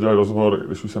spolu ještě dělali rozhovor,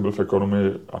 když už jsem byl v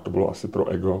ekonomii, a to bylo asi pro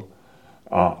ego.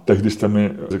 A tehdy jste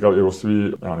mi říkal i o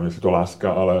svý, já nevím, jestli to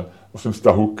láska, ale o svém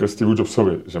vztahu ke Steve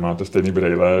Jobsovi, že máte stejný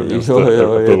brejle,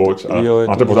 Apple Watch a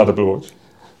máte pořád Apple Watch.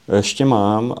 Ještě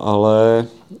mám, ale...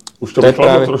 Už to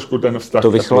vychladlo trošku ten vztah.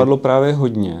 To vychladlo právě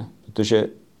hodně, protože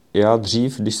já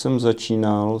dřív, když jsem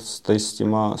začínal s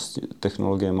těma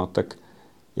technologiemi, tak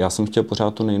já jsem chtěl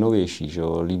pořád to nejnovější, že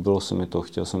jo? Líbilo se mi to,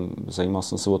 zajímal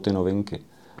jsem se o ty novinky.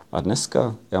 A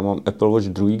dneska já mám Apple Watch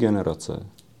 2. generace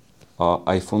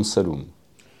a iPhone 7.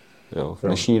 Jo, v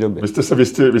dnešní době. Vy jste se v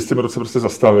jistém roce prostě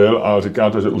zastavil a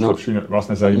říkáte, že už lepší vás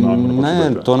nezajímá.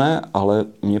 Ne, to ne, ale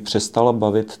mě přestala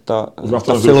bavit ta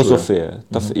filosofie,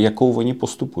 jakou oni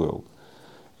postupujou.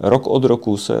 rok od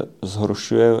roku se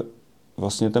zhoršuje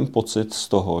vlastně ten pocit z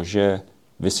toho, že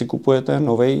vy si kupujete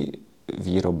nový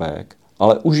výrobek,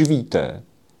 ale už víte,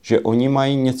 že oni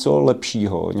mají něco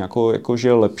lepšího, nějakou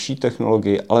jakože lepší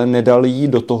technologii, ale nedali ji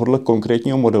do tohohle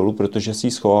konkrétního modelu, protože si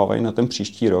ji schovávají na ten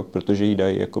příští rok, protože ji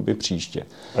dají jakoby příště.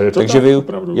 A je to takže tak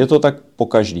opravdu? Je to tak po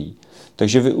každý.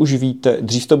 Takže vy už víte,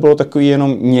 dřív to bylo takový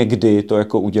jenom někdy, to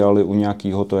jako udělali u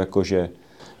nějakého to jakože,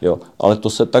 jo, ale to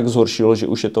se tak zhoršilo, že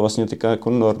už je to vlastně teďka jako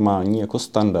normální, jako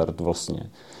standard vlastně.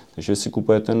 Takže si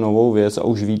kupujete novou věc a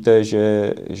už víte,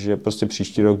 že prostě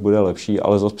příští rok bude lepší,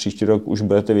 ale zase příští rok už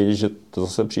budete vědět, že to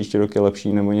zase příští rok je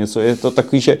lepší nebo něco. Je to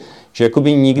takový, že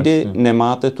jakoby nikdy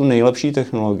nemáte tu nejlepší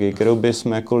technologii, kterou by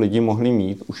jsme jako lidi mohli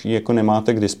mít, už ji jako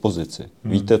nemáte k dispozici.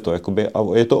 Víte to, jakoby, a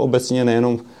je to obecně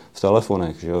nejenom v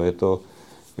telefonech, že jo? Je to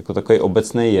jako takový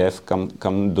obecný jev,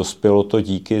 kam dospělo to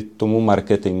díky tomu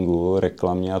marketingu,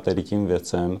 reklamě a tady tím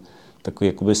věcem, takový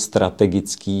jakoby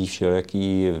strategický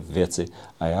všelijaký věci.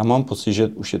 A já mám pocit, že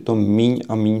už je to míň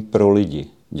a míň pro lidi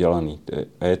dělaný.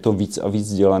 A je to víc a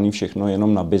víc dělaný všechno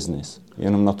jenom na biznis.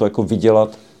 Jenom na to jako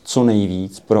vydělat co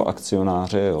nejvíc pro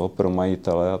akcionáře, jo, pro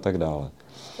majitele a tak dále.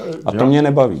 A to mě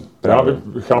nebaví. Právě.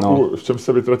 Já chápu, v čem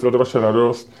se vytratila ta vaše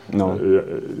radost. No.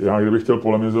 Já kdybych chtěl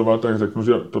polemizovat, tak řeknu,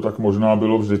 že to tak možná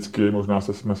bylo vždycky, možná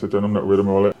jsme si to jenom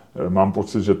neuvědomovali. Mám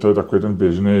pocit, že to je takový ten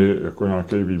běžný, jako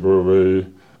nějaký vývojový.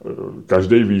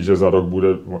 Každý ví, že za rok bude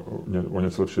o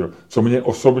něco lepšího. Co mě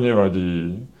osobně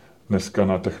vadí dneska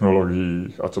na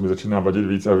technologiích a co mi začíná vadit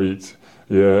víc a víc,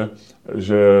 je,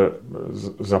 že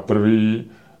za prvý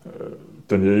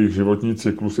ten jejich životní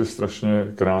cyklus je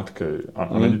strašně krátký.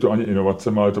 A není to ani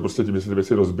inovace, ale to prostě tím, že se ty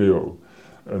věci rozbijou.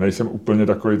 Nejsem úplně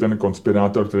takový ten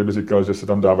konspirátor, který by říkal, že se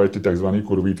tam dávají ty takzvaný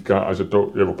kurvítka a že to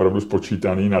je opravdu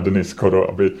spočítaný na dny skoro,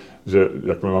 že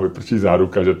jakmile má vyprčí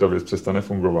záruka, že ta věc přestane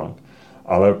fungovat.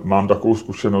 Ale mám takovou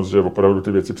zkušenost, že opravdu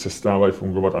ty věci přestávají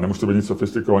fungovat a nemusí to být nic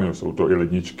sofistikovaného. Jsou to i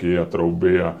ledničky a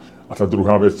trouby a ta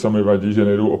druhá věc, co mi vadí, že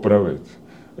nejdou opravit.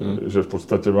 Že v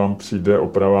podstatě vám přijde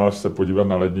opravář se podívat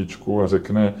na ledničku a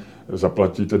řekne,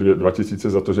 zaplatíte 2000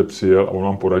 za to, že přijel a on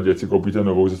vám poradí, ať si koupíte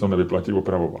novou, že se to nevyplatí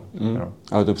opravovat.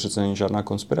 Ale to přece není žádná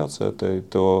konspirace.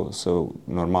 To se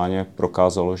normálně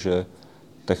prokázalo, že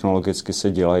technologicky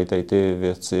se dělají tady ty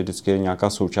věci. Vždycky je nějaká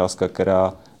součástka,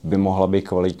 která by mohla být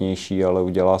kvalitnější, ale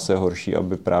udělá se horší,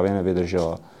 aby právě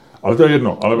nevydržela. Ale to je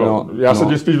jedno. Ale já se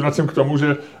tím spíš vracím k tomu,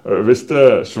 že vy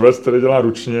jste švec, který dělá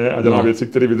ručně a dělá věci,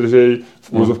 které vydržejí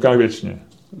v úzovkách věčně.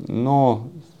 No,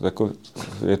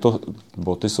 jako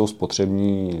boty jsou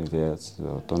spotřební věc,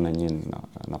 jo, to není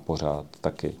na pořád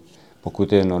taky.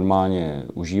 Pokud je normálně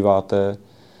užíváte,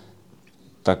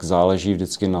 tak záleží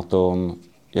vždycky na tom,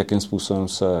 jakým způsobem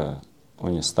se o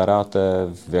ně staráte,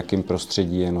 v jakém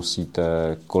prostředí je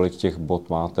nosíte, kolik těch bot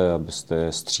máte, abyste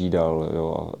je střídal,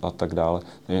 jo, a tak dále.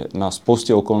 Na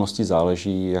spoustě okolností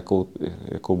záleží,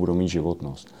 jakou budou mít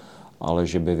životnost. Ale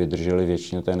že by vydrželi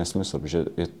věčně, to je nesmysl, protože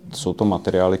jsou to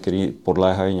materiály, které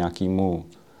podléhají nějakému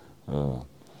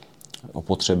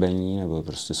opotřebení, nebo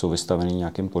prostě jsou vystaveny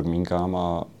nějakým podmínkám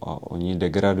a oni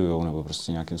degradují, nebo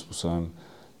prostě nějakým způsobem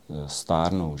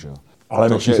stárnou, že jo. Ale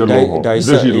nosí se dlouho.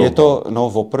 Je to,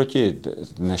 oproti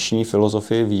dnešní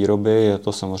filozofii výroby je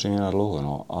to samozřejmě na dlouho.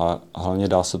 No. A hlavně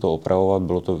dá se to opravovat,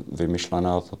 bylo to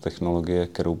vymyšlená ta technologie,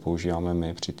 kterou používáme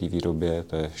my při té výrobě,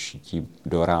 to je šití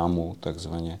do rámu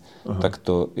takzvaně. Tak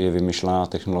to je vymyšlená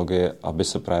technologie, aby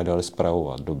se právě daly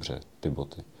spravovat dobře ty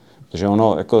boty. Takže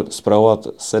ono jako spravovat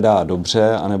se dá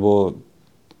dobře, anebo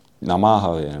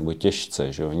namáhavě nebo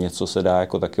těžce, že jo? Něco se dá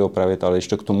jako taky opravit, ale když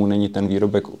to k tomu není ten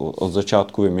výrobek od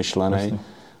začátku vymyšlený,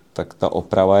 tak ta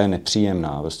oprava je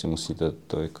nepříjemná, prostě musíte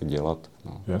to jako dělat.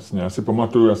 No. Jasně, já si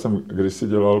pamatuju, já jsem kdysi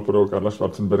dělal pro Karla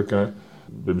Schwarzenberga,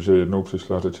 vím, že jednou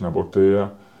přišla řeč na boty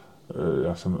a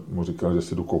já jsem mu říkal, že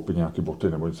si jdu koupit nějaké boty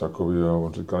nebo něco takového a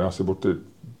on říkal, já si boty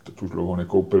teď už dlouho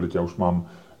nekoupil,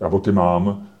 já boty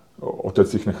mám,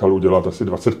 otec jich nechal udělat asi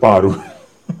 20 párů.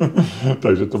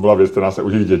 Takže to byla věc, která se u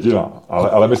nich dědila.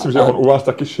 Ale myslím, že on u vás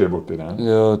taky šije boty, ne?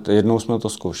 Jo, jednou jsme to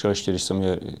zkoušeli, ještě když jsem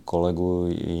měl kolegu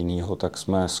jinýho, tak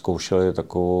jsme zkoušeli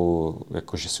takovou,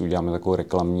 jakože si uděláme takovou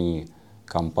reklamní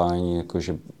kampaň,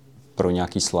 jakože pro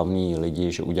nějaký slavný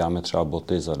lidi, že uděláme třeba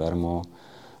boty zadarmo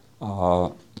a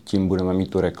tím budeme mít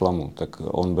tu reklamu. Tak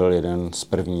on byl jeden z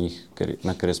prvních,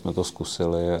 na který jsme to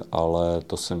zkusili, ale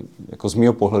to se, jako z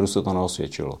mého pohledu se to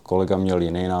neosvědčilo. Kolega měl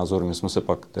jiný názor, my jsme se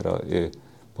pak teda i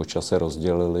po čase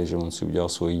rozdělili, že on si udělal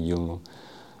svoji dílnu.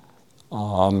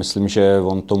 A myslím, že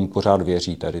on tomu pořád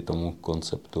věří, tady tomu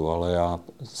konceptu, ale já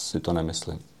si to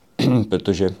nemyslím.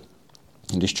 Protože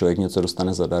když člověk něco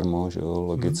dostane zadarmo, že jo,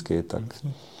 logicky, tak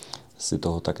si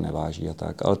toho tak neváží a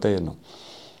tak, ale to je jedno.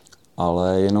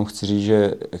 Ale jenom chci říct,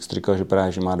 že jak jsi říkal, že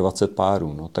právě že má 20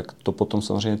 párů, no, tak to potom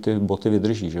samozřejmě ty boty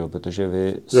vydrží, že jo? Protože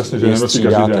vy je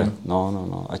střídáte.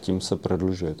 No, a tím se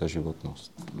prodlužuje ta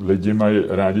životnost. Lidi mají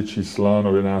rádi čísla,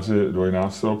 novináři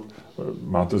dvojnásob.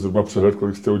 Máte zhruba přehled,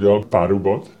 kolik jste udělal párů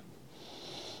bot?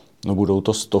 No budou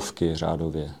to stovky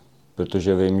řádově.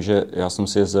 Protože vím, že já jsem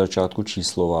si je z začátku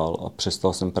čísloval a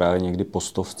přestal jsem právě někdy po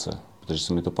 100, protože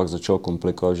se mi to pak začalo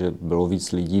komplikovat, že bylo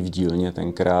víc lidí v dílně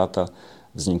tenkrát a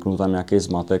vzniknul tam nějaký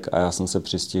zmatek a já jsem se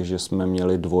přistihl, že jsme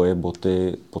měli 2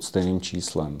 boty pod stejným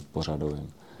číslem pořadovým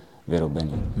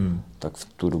vyrobený. Tak v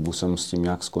tu dobu jsem s tím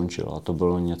nějak skončil a to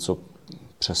bylo něco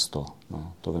přes 100.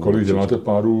 No, to kolik děláte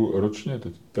párů ročně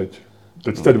teď?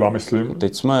 Teď jste 2, myslím.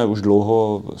 Teď jsme už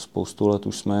dlouho, spoustu let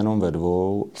už jsme jenom ve 2.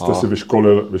 Jste si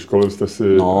vyškolil jste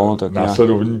si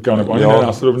následovníka, nebo ani ne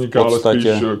následovníka, ale spíš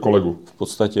kolegu. V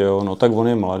podstatě jo, no tak on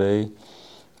je mladý,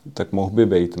 tak mohl by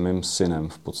být mým synem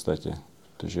v podstatě,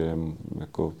 protože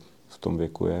jako v tom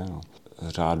věku je. No.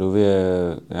 Řádově,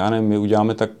 já nevím, my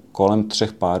uděláme tak kolem 3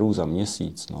 párů za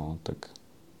měsíc, no, tak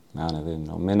já nevím,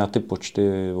 no. My na ty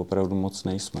počty opravdu moc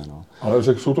nejsme, no. Ale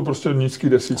jsou to prostě nízký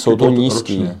desítky. Jsou to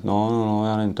nízký, no,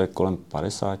 já nevím, to je kolem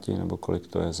 50, nebo kolik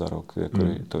to je za rok, jako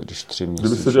to, když 3 měsíce.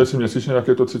 Kdybyste dělali si měsíčně, jak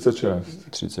je to 36?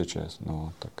 36,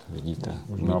 no, tak vidíte,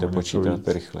 umíte počítat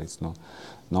rychlejc, no.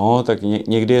 No, tak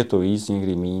někdy je to víc,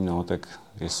 někdy míň, no, tak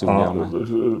jestli uděláme.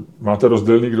 Máte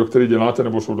rozdělený, kdo který děláte,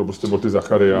 nebo jsou to prostě boty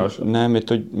Zachariáš? Ne,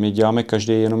 my děláme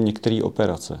každý jenom některé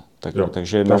operace.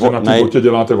 Takže na té botě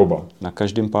děláte oba? Na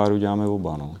každém páru děláme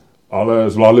oba, no. Ale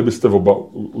zvládli byste oba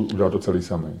udělat to celý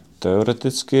sami?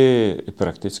 Teoreticky i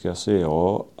prakticky asi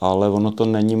jo, ale ono to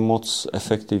není moc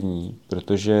efektivní,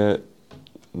 protože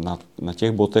na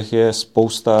těch botech je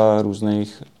spousta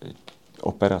různých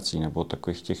operací nebo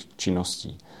takových těch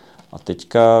činností. A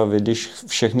teďka vy, když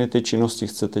všechny ty činnosti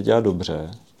chcete dělat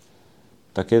dobře,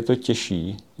 tak je to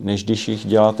těžší, než když jich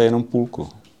děláte jenom půlku.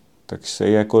 Tak se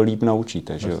je jako líp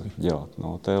naučíte, že dělat.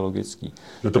 No, to je logický.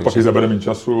 Že to pak i zabere méně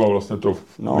času a vlastně to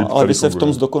no, ale vy se v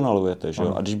tom zdokonalujete, že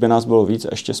jo. A když by nás bylo víc,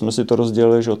 ještě jsme si to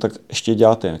rozdělili, že jo, tak ještě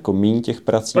děláte jako míň těch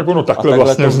prací. Tak ono takhle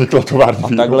vlastně vzniklo tovární.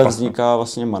 A takhle vzniká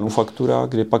vlastně manufaktura,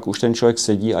 kdy pak už ten člověk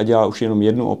sedí a dělá už jenom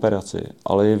jednu operaci,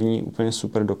 ale je v ní úplně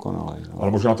super dokonalý. No.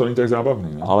 Ale možná to není tak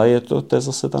zábavný, ne? Ale to je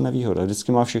zase ta nevýhoda.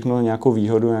 Vždycky má všechno nějakou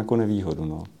výhodu a nějakou nevýhodu,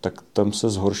 no. Tak tam se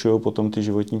zhoršují potom ty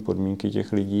životní podmínky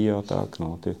těch lidí a tak,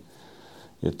 no.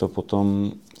 Je to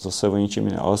potom zase o ničem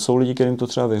jiném. Ale jsou lidi, kterým to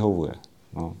třeba vyhovuje.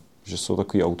 No, že jsou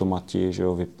takový automati, že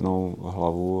jo, vypnou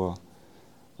hlavu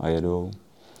a jedou.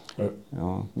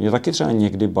 Jo. Mě taky třeba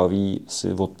někdy baví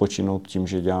si odpočinout tím,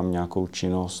 že dělám nějakou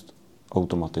činnost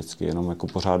automaticky, jenom jako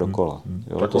pořád dokola.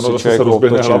 Jo, tak ono zase se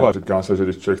rozběhne hlava. Říká se, že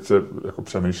když člověk chce jako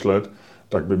přemýšlet,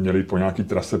 tak by měli jít po nějaký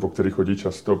trase, po který chodí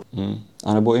často.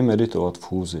 A nebo i meditovat v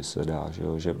chůzi se dá,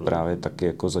 že právě taky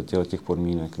jako za těch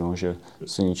podmínek, no, že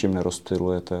se ničím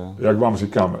nerozptylujete. Jak vám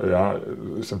říkám, já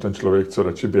jsem ten člověk, co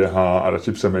radši běhá a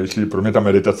radši přemýšlí. Pro mě ta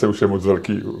meditace už je moc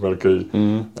velký.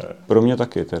 Pro mě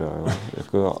taky teda, jo.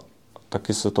 Jako,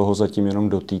 taky se toho zatím jenom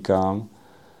dotýkám,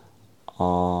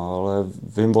 ale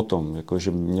vím o tom, jako,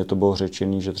 že mně to bylo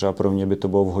řečený, že třeba pro mě by to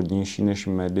bylo vhodnější než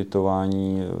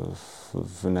meditování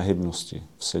v nehybnosti,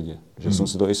 v sedě. Že jsem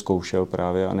si to i zkoušel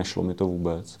právě a nešlo mi to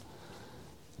vůbec.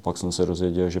 Pak jsem se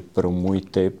dozvěděl, že pro můj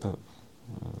typ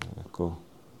jako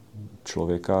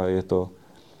člověka je to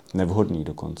nevhodný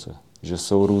dokonce. Že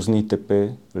jsou různý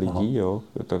typy lidí, jo,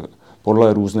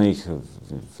 podle různých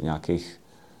nějakých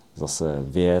zase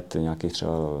věd, nějakých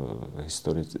třeba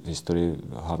historii,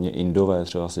 hlavně Indové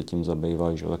třeba se tím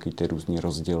zabývají, že takový ty různý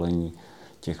rozdělení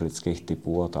těch lidských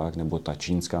typů a tak, nebo ta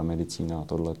čínská medicína a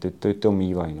tohle, ty to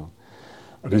mývají, no.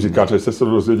 A když říkáte, že jste se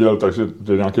to dozvěděl, takže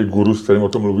to je nějaký guru, s kterým o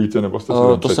tom mluvíte, nebo jste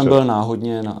se to jsem byl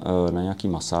náhodně na nějaký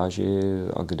masáži,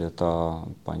 a kde ta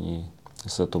paní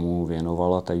se tomu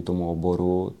věnovala, tady tomu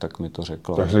oboru, tak mi to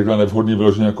řekla. Takže řekla nevhodný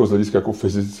vyloženě jako z hlediska jako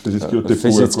fyzického typu.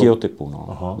 Fyzického typu,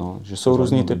 no. No. Že jsou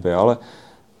různý typy, ale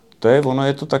ono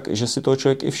je to tak, že si toho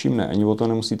člověk i všimne. Ani o to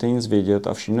nemusíte nic vědět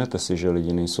a všimnete si, že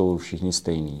lidi nejsou všichni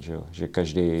stejní, že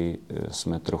každý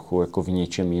jsme trochu jako v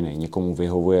něčem jiný. Někomu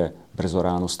vyhovuje brzo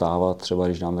ráno stávat, třeba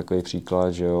když dám takový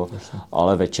příklad, že jo,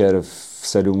 ale večer v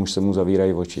 7 už se mu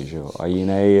zavírají oči, že jo. A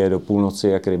jiný je do půlnoci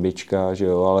jak rybička, že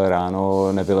jo, ale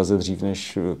ráno nevyleze dřív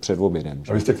než před obědem.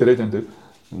 A vy jste který ten typ?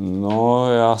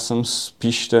 No, já jsem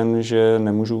spíš ten, že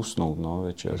nemůžu usnout, no,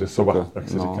 večer. Takže soba, jak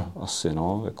se říká. Asi,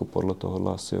 no, jako podle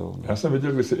tohohle asi jo. No. Já jsem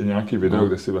viděl kdysi i nějaký video,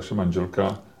 kde si vaše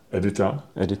manželka Edita?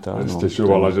 Edita,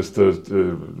 Stěžovala, že jste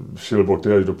šil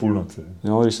boty až do půlnoci.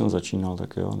 No, když jsem začínal,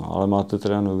 tak jo. No, ale máte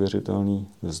teda neuvěřitelné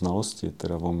znalosti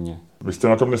teda o mně. Vy jste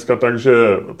na tom dneska tak,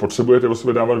 že potřebujete o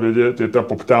sobě dávat vědět, je ta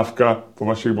poptávka po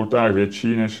vašich botách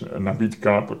větší než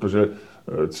nabídka, protože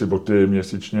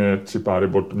 3 páry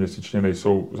bot měsíčně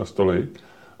nejsou za stolik.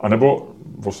 A nebo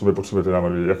o sobě potřebujete dávat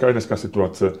vědět. Jaká je dneska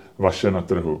situace vaše na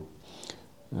trhu?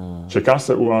 Čeká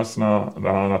se u vás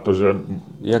na to, že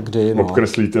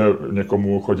obkreslíte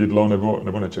někomu chodidlo,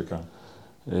 nebo nečeká?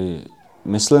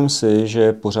 Myslím si, že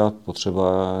je pořád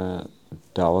potřeba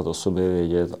dávat o sobě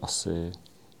vědět asi.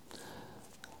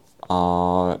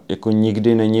 A jako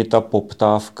nikdy není ta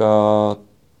poptávka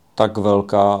tak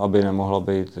velká, aby nemohla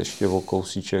být ještě o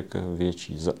kousíček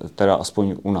větší. Teda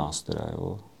aspoň u nás. Teda,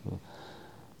 jo.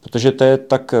 Protože to je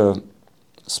tak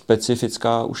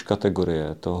specifická už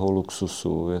kategorie toho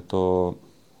luxusu. Je to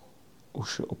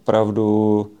už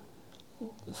opravdu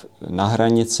na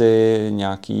hranici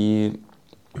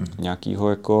nějakého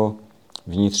jako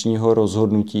vnitřního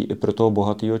rozhodnutí i pro toho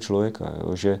bohatého člověka.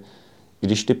 Jo? Že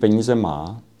když ty peníze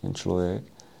má ten člověk,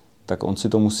 tak on si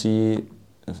to musí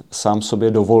sám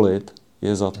sobě dovolit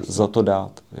je za to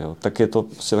dát. Jo. Tak je to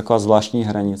prostě taková zvláštní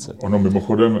hranice. Ono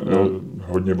mimochodem,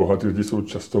 hodně bohatí lidi jsou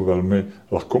často velmi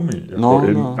lakomí.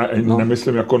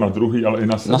 Nemyslím jako na druhý, ale i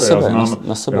na sebe.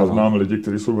 Já znám lidi,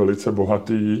 kteří jsou velice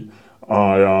bohatí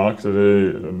a já,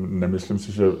 který nemyslím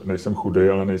si, že nejsem chudej,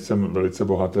 ale nejsem velice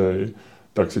bohatý,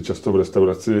 tak si často v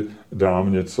restauraci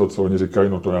dám něco, co oni říkají,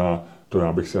 no to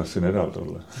já bych si asi nedal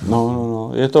tohle.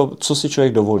 No. Je to, co si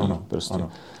člověk dovolí. Ano, prostě. Ano.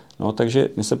 No, takže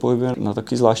my se pohybujeme na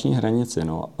takové zvláštní hranici.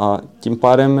 No. A tím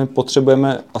pádem my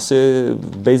potřebujeme asi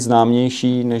být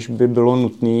známější, než by bylo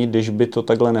nutné, když by to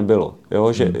takhle nebylo.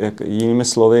 Jo? Že, jinými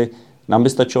slovy, nám by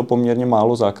stačilo poměrně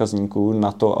málo zákazníků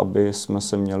na to, aby jsme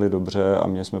se měli dobře a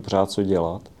měli jsme pořád co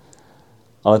dělat.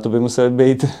 Ale to by museli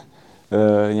být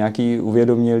nějaký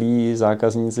uvědomělí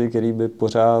zákazníci, kteří by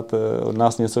pořád od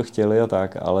nás něco chtěli a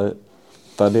tak. Ale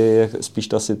tady je spíš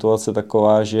ta situace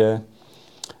taková, že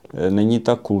není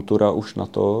ta kultura už na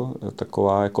to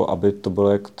taková, jako aby to bylo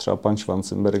jak třeba pan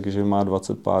Schwanzenberg, že má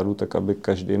 20 párů, tak aby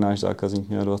každý náš zákazník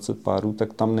měl 20 párů,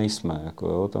 tak tam nejsme. Jako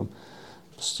jo, tam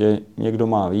prostě někdo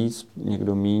má víc,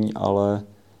 někdo míň, ale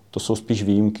to jsou spíš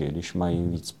výjimky, když mají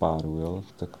víc párů. Jo.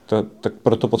 Tak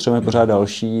proto potřebujeme pořád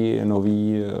další,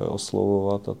 nový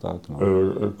oslovovat a tak. No.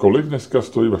 Kolik dneska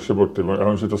stojí vaše boty? Já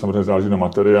vím, že to samozřejmě záleží na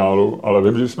materiálu, ale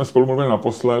vím, že jsme spolu mluvili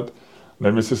naposled.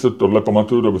 Nevím, jestli se tohle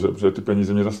pamatuju dobře, protože ty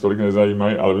peníze mě za tolik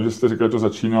nezajímají, ale vím, že jste říkali, že to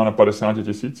začíná na 50 000.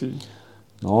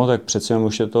 No, tak přeci jen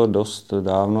už je to dost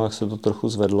dávno, jak se to trochu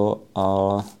zvedlo,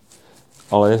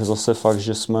 ale je zase fakt,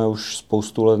 že jsme už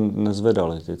spoustu let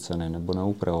nezvedali ty ceny nebo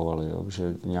neupravovali. Jo?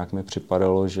 Že nějak mi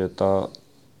připadalo, že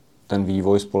ten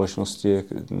vývoj společnosti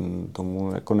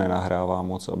tomu jako nenahrává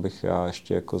moc, abych já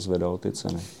ještě jako zvedal ty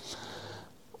ceny.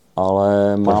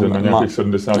 Ale takže na nějakých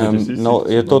 70 000? No,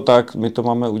 je to tak, my to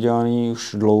máme udělané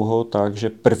už dlouho tak, že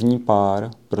první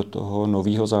pár pro toho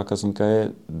nového zákazníka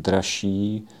je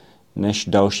dražší než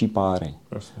další páry.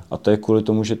 Jasně. A to je kvůli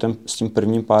tomu, že s tím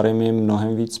prvním párem je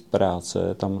mnohem víc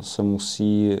práce, tam se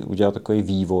musí udělat takový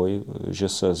vývoj, že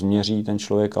se změří ten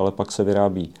člověk, ale pak se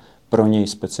vyrábí pro něj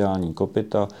speciální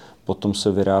kopyta, potom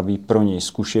se vyrábí pro něj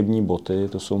zkušební boty,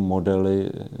 to jsou modely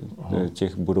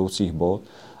těch budoucích bot.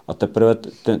 A teprve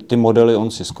ty modely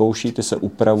on si zkouší, ty se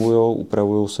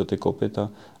upravujou se ty kopyta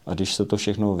a když se to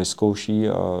všechno vyzkouší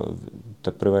a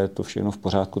teprve je to všechno v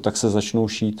pořádku, tak se začnou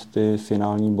šít ty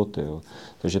finální boty. Jo.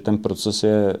 Takže ten proces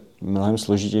je mnohem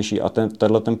složitější a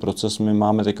ten proces my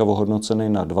máme teďka ohodnocený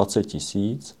na 20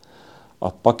 000 a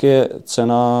pak je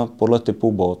cena podle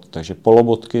typu bot, takže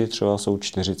polobotky třeba jsou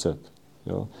 40.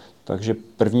 Jo. Takže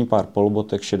první pár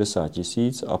polobotek 60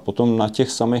 000 a potom na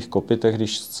těch samých kopytech,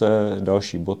 když chce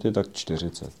další boty, tak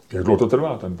 40. Jak dlouho to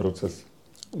trvá, ten proces?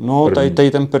 No,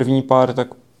 tady ten první pár, tak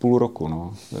půl roku.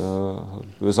 No.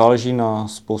 Záleží na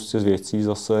spoustě věcí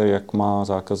zase, jak má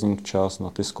zákazník čas na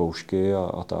ty zkoušky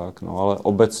a tak, no, ale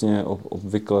obecně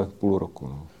obvykle půl roku.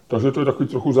 No. Takže to je takový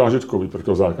trochu zážitkový pro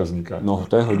toho zákazníka. No,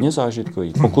 to je hodně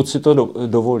zážitkový. Pokud si to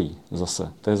dovolí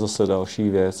zase. To je zase další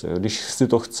věc. Když si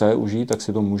to chce užít, tak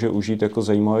si to může užít jako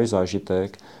zajímavý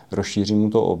zážitek. Rozšíří mu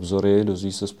to obzory,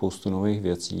 dozví se spoustu nových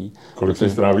věcí. Kolik si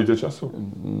strávíte času?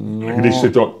 No, když si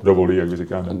to dovolí, jak vy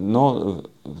říkáte? No,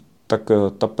 tak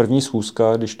ta první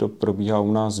schůzka, když to probíhá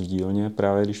u nás v dílně,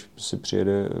 právě když si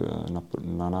přijede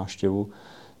na návštěvu,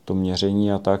 to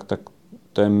měření a tak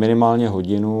to je minimálně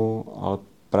hodinu, ale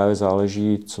právě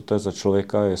záleží, co to je za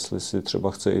člověka, jestli si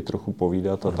třeba chce i trochu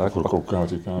povídat a tak. Kouká,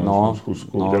 říká,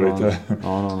 zkusku, dělejte.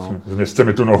 Změřte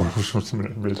mi tu nohu, už musím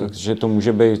běžet. Takže to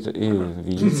může být i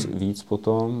víc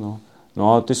potom,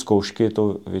 No a ty zkoušky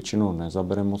to většinou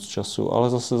nezabere moc času, ale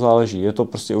zase záleží. Je to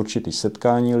prostě určitý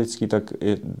setkání lidský, tak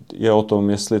je o tom,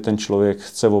 jestli ten člověk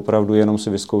chce opravdu jenom si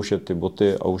vyzkoušet ty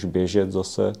boty a už běžet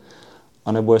zase,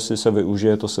 anebo jestli se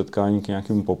využije to setkání k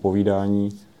nějakému popovídání,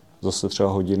 zase třeba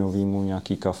hodinovýmu,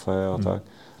 nějaký kafe a tak.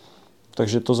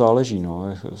 Takže to záleží, no.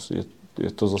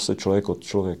 Je to zase člověk od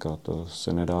člověka, to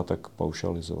se nedá tak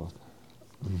paušalizovat.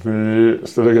 Vy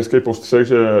jste tak hezký postřeh,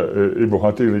 že i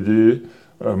bohatí lidi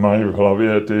mají v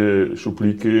hlavě ty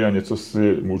šuplíky a něco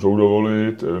si můžou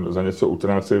dovolit, za něco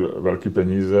utrácejí velké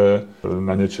peníze,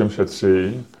 na něčem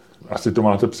šetří. Asi to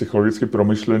máte psychologicky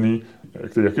promyšlený.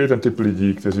 Jaký je ten typ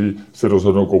lidí, kteří se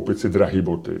rozhodnou koupit si drahé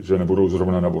boty, že nebudou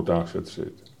zrovna na botách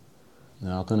šetřit?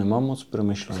 Já to nemám moc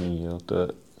promyšlený.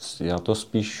 Já to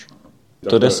spíš...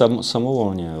 To jde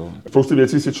samovolně. Jo. Spousty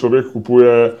věcí si člověk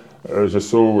kupuje, že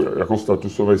jsou jako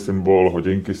statusový symbol,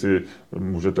 hodinky si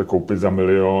můžete koupit za 1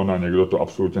 000 000 a někdo to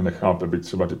absolutně nechápe, byť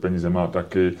třeba ty peníze má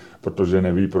taky, protože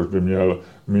neví, proč by měl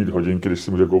mít hodinky, když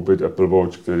si může koupit Apple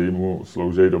Watch, který mu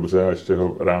slouží dobře a ještě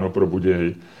ho ráno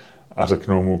probudějí a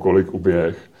řeknou mu, kolik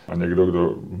uběh. A někdo,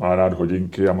 kdo má rád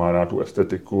hodinky a má rád tu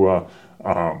estetiku a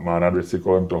má rád věci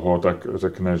kolem toho, tak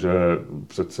řekne, že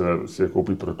přece si je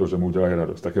koupí proto, že mu udělají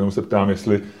radost. Tak jenom se ptám,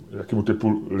 jestli jakému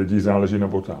typu lidí záleží na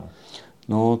botách.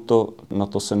 No, na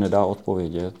to se nedá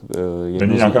odpovědět.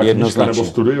 Není nějaká knížka nebo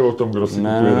studie o tom, kdo si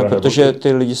kupuje drahé boty? Protože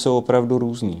ty lidi jsou opravdu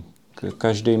různý.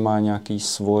 Každý má nějaké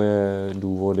svoje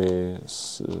důvody,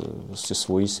 vlastně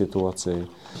svoji situaci.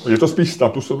 Je to spíš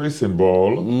statusový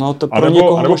symbol, no to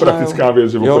anebo praktická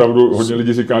věc, že opravdu hodně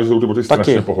lidí říká, že jsou ty boty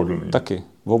strašně pohodlný. Taky,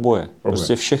 oboje.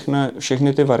 Prostě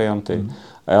všechny ty varianty.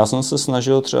 A já jsem se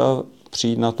snažil třeba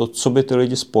přijít na to, co by ty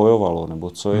lidi spojovalo, nebo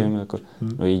co jim jako...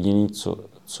 No jediný,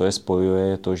 co je spojuje,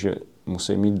 je to, že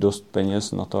musí mít dost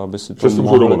peněz na to, aby si to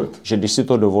mohli. Že když si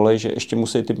to dovolí, že ještě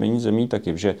musí ty peníze mít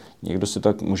taky, že někdo si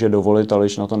tak může dovolit, ale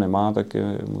když na to nemá, tak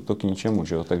je mu to k ničemu,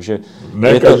 že jo. Takže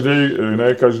ne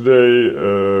každý,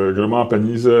 kdo má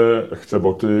peníze, chce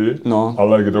boty,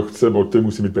 ale kdo chce boty,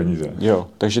 musí mít peníze. Jo,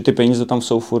 takže ty peníze tam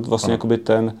jsou furt vlastně jakoby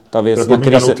ta věc,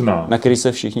 na který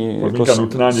se všichni... Podmínka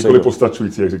nutná, nikoli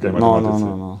postačující, jak říkají matematici.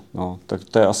 No, tak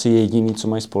to je asi jediný, co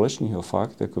mají společného,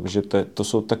 fakt, jako, že to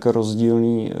jsou tak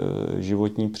rozdílný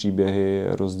životní příběhy,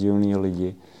 rozdílní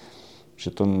lidi,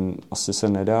 že to asi se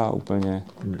nedá úplně...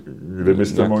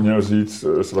 Kdybyste měl říct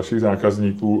z vašich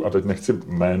zákazníků, a teď nechci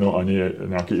jméno ani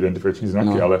nějaký identifikační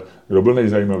znaky, ale kdo byl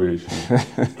nejzajímavější?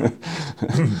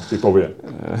 Typově.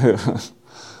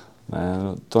 Ne,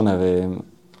 to nevím,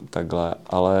 takhle,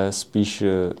 ale spíš...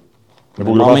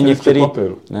 Nebo kdo vás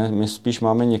překvapil? My spíš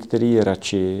máme některý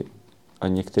radši a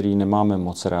některý nemáme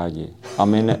moc rádi. A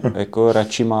my jako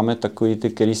radši máme takový ty,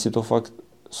 který si to fakt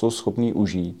jsou schopní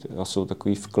užít a jsou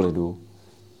takový v klidu.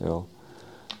 Jo.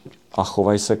 A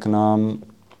chovají se k nám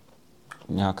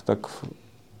nějak tak,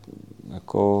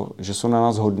 jako, že jsou na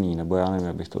nás hodní, nebo já nevím,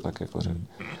 jak bych to tak jako řekl.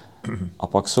 A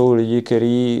pak jsou lidi,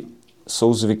 kteří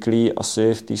jsou zvyklí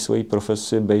asi v té své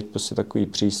profesi být prostě takový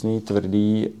přísný,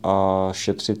 tvrdý a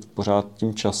šetřit pořád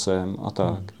tím časem a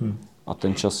tak. A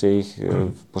ten čas jejich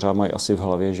pořád mají asi v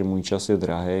hlavě, že můj čas je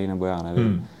drahej, nebo já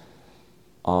nevím.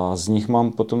 A z nich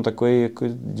mám potom takový jako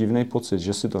divný pocit,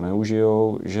 že si to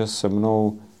neužijou, že se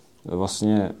mnou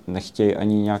vlastně nechtějí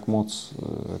ani nějak moc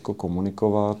jako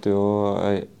komunikovat, jo,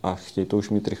 a chtějí to už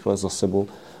mít rychle za sebou.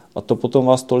 A to potom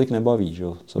vás tolik nebaví, že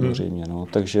jo, samozřejmě, no.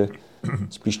 Takže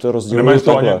spíš to rozdělují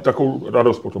takhle. Nemají to ani takovou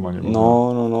radost potom ani.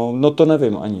 No to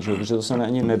nevím ani, že? Protože to se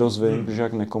ani nedozvím, protože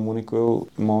jak nekomunikujou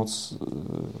moc,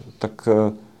 tak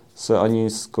se ani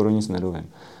skoro nic nedovím.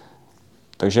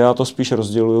 Takže já to spíš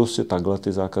rozděluju si takhle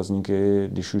ty zákazníky,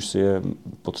 když už si je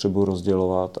potřebuji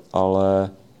rozdělovat, ale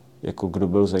jako kdo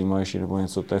byl zajímavější nebo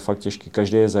něco, to je fakt těžké.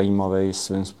 Každý je zajímavý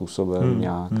svým způsobem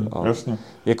nějak. A jasně.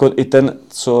 Jako i ten,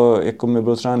 co jako mi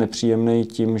byl třeba nepříjemný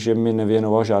tím, že mi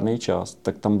nevěnoval žádný čas,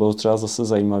 tak tam bylo třeba zase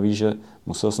zajímavý, že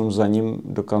musel jsem za ním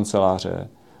do kanceláře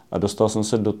a dostal jsem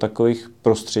se do takových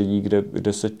prostředí,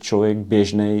 kde se člověk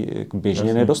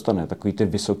běžně nedostane. Takový ty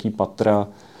vysoký patra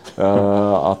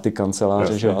a ty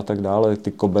kanceláře, že, a tak dále,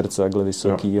 ty koberce takhle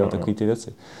vysoký a takový ty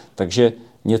věci. Takže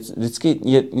vždycky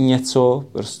je něco,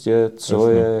 prostě, co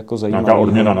je jako zajímavé. Nějaká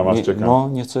odměna na vás čeká. No,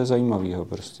 něco je zajímavého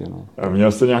prostě, no.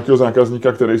 Měl jste nějakého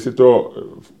zákazníka, který si to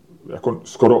jako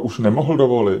skoro už nemohl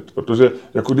dovolit? Protože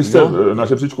jako když jste na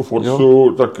žebříčku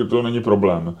Forbesu, tak to není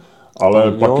problém.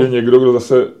 Ale pak je někdo, kdo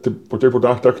zase po těch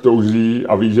botách tak touží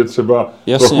a ví, že třeba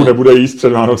trochu nebude jíst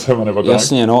před Vánocem, nebo tak?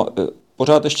 Jasně, no.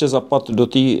 pořád ještě zapad do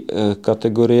té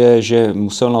kategorie, že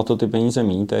musel na to ty peníze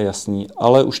mít, to je jasný,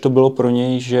 ale už to bylo pro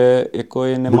něj, že jako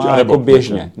je nemá jako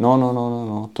běžně.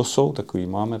 No, to jsou takový,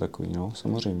 máme takový, no,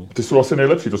 samozřejmě. Ty jsou asi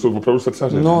nejlepší, to jsou opravdu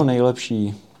srdcaři. No,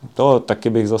 nejlepší. To taky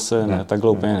bych zase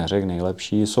takhle úplně neřekl,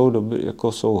 nejlepší. Jsou dobrý,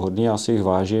 jako jsou hodní, já si jich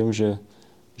vážím, že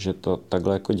to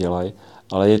takhle jako dělají,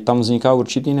 ale tam vzniká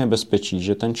určitý nebezpečí,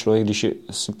 že ten člověk, když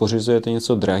si pořizujete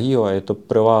něco drahýho a je to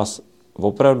pro vás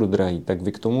opravdu drahý, tak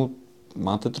vy k tomu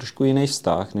máte trošku jiný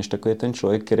vztah, než takový ten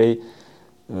člověk, který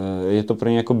je to pro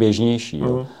ně jako běžnější.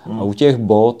 Jo. A u těch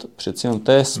bot přeci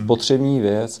to je spotřební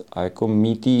věc a jako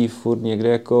mít jí furt někde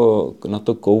jako na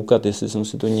to koukat, jestli jsem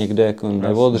si to někde jako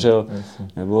neodřel,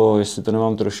 nebo jestli to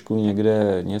nemám trošku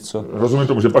někde něco. Rozumím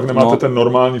tomu, že pak nemáte ten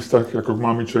normální vztah, jako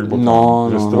má mít člověk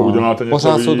botem. Že z toho uděláte něco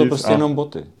pořád víc jsou to prostě jenom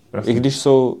boty. Jasně. I když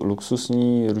jsou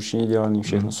luxusní, ručně dělaný,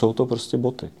 všechno, jsou to prostě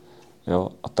boty. Jo.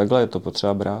 A takhle je to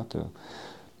potřeba brát. Jo.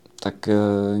 Tak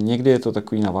někdy je to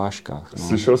takový na vážkách. No.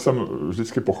 Slyšel jsem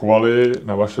vždycky pochvaly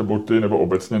na vaše boty, nebo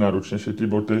obecně na ručně šitý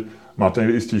boty. Máte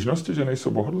někdy i stížnosti, že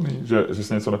nejsou pohodlný? Že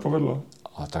se něco nepovedlo?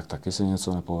 A tak taky se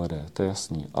něco nepovede, to je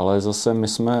jasný. Ale zase my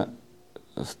jsme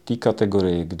v té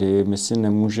kategorii, kdy my si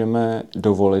nemůžeme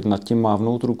dovolit nad tím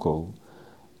mávnout rukou.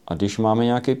 A když máme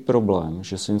nějaký problém,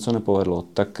 že se něco nepovedlo,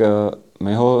 tak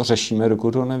my ho řešíme,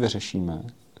 dokud ho nevyřešíme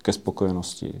ke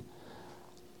spokojenosti.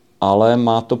 Ale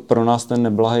má to pro nás ten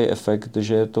neblahý efekt,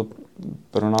 že je to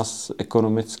pro nás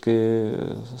ekonomicky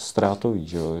ztrátový,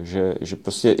 že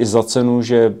prostě i za cenu,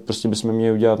 že prostě bychom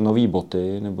měli udělat nový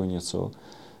boty nebo něco,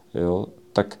 jo,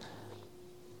 tak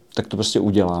to prostě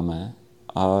uděláme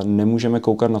a nemůžeme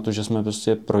koukat na to, že jsme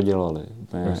prostě prodělali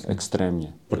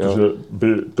extrémně. Protože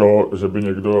že by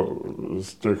někdo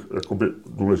z těch jakoby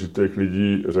důležitých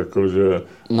lidí řekl, že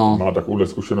má takovouhle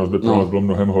zkušenost, by pro nás bylo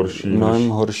mnohem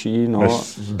horší,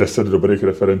 než 10 dobrých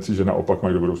referencí, že naopak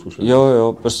mají dobrou zkušenost.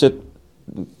 Jo, prostě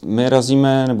my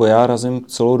razíme, nebo já razím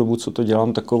celou dobu, co to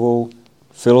dělám, takovou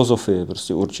filosofii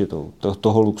prostě určitou,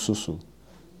 toho luxusu.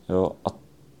 Jo, a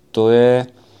to je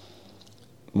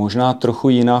možná trochu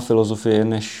jiná filozofie,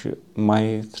 než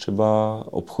mají třeba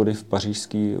obchody v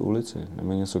Pařížské ulici.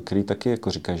 Nebo něco, který taky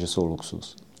jako říká, že jsou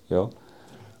luxus. Jo?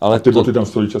 Ale a ty boty tam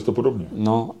stojí často podobně.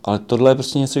 No, ale tohle je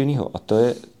prostě něco jiného. A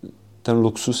ten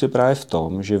luxus je právě v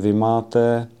tom, že vy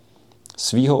máte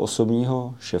svýho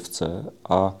osobního ševce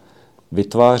a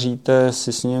vytváříte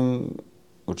si s ním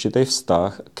určitý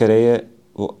vztah, který je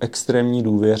o extrémní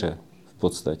důvěře v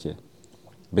podstatě,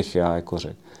 bych já jako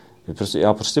řekl.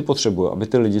 Já prostě potřebuji, aby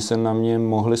ty lidi se na mě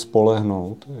mohli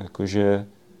spolehnout, jakože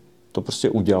to prostě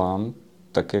udělám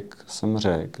tak, jak jsem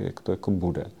řekl, jak to jako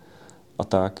bude. A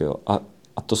tak, jo.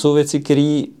 A to jsou věci,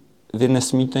 které vy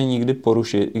nesmíte nikdy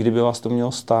porušit, i kdyby vás to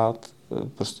mělo stát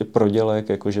prostě prodělek,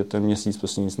 jakože ten měsíc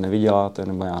prostě nic nevyděláte,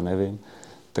 nebo já nevím,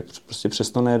 tak prostě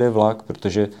přesto nejede vlak,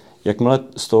 protože jakmile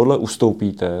z tohohle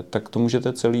ustoupíte, tak to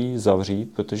můžete celý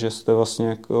zavřít, protože jste vlastně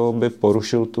jako by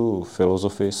porušil tu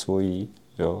filozofii svojí,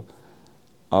 jo.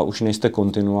 A už nejste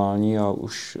kontinuální a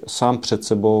už sám před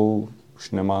sebou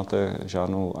už nemáte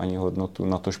žádnou ani hodnotu,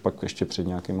 natož pak ještě před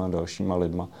nějakýma dalšíma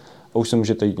lidma. A už se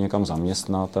můžete jít někam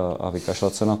zaměstnat a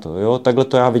vykašlat se na to. Jo, takhle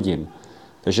to já vidím.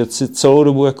 Takže si celou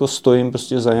dobu jako stojím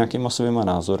prostě za nějakýma svýma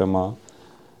názorama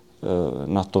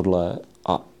na tohle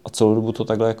a celou dobu to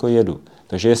takhle jako jedu.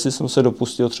 Takže jestli jsem se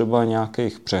dopustil třeba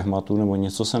nějakých přehmatů nebo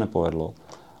něco se nepovedlo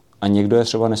a někdo je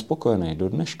třeba nespokojený do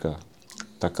dneška,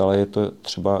 tak ale je to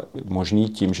třeba možný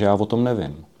tím, že já o tom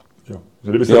nevím. Jo.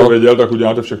 Kdybyste to věděl, tak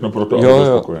uděláte všechno pro to, aby byl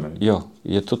spokojený. Jo,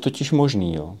 je to totiž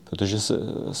možný, jo, protože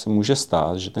se může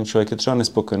stát, že ten člověk je třeba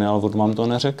nespokojený, ale on vám to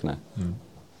neřekne.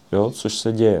 Jo, což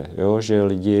se děje, jo, že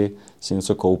lidi si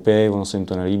něco koupí, ono se jim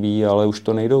to nelíbí, ale už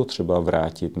to nejdou třeba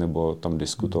vrátit nebo tam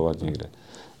diskutovat někde.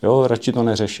 Jo, radši to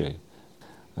neřeší.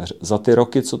 Za ty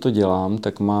roky, co to dělám,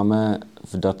 tak máme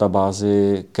v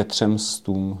databázi ke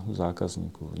 300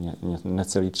 zákazníků,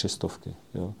 necelý 300.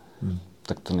 Jo?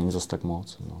 Tak to není zas tak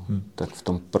moc. No. Tak v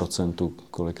tom procentu,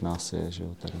 kolik nás je, že jo,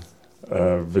 tady.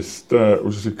 Vy jste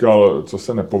už říkal, co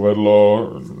se nepovedlo,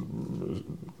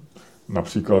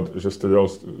 například, že jste dělal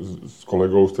s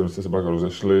kolegou, s kterým jste se pak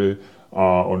rozešli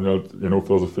a on měl jinou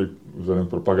filozofii vzhledem k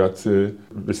propagaci.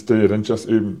 Vy jste jeden čas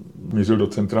i mířil do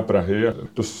centra Prahy.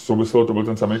 To souviselo, to byl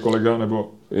ten samý kolega,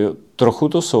 nebo? Jo, trochu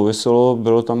to souviselo,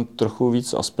 bylo tam trochu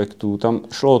víc aspektů. Tam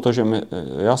šlo o to, že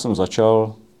já jsem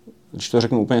začal, když to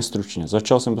řeknu úplně stručně,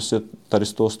 začal jsem prostě tady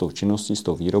s tou činností, s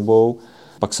tou výrobou.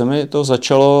 Pak se mi to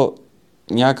začalo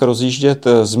nějak rozjíždět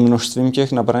s množstvím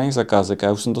těch nabraných zakázek.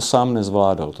 Já už jsem to sám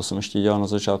nezvládal, to jsem ještě dělal na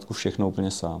začátku všechno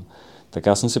úplně sám. Tak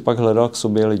já jsem si pak hledal k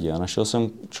sobě lidi a našel jsem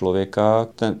člověka,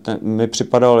 ten mi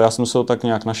připadal, já jsem se ho tak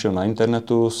nějak našel na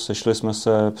internetu, sešli jsme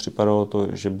se, připadalo to,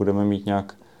 že budeme mít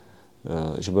nějak,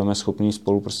 že budeme schopni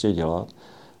spolu prostě dělat.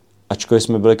 Ačkoliv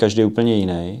jsme byli každý úplně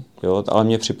jiný, jo, ale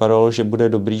mně připadalo, že bude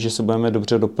dobrý, že se budeme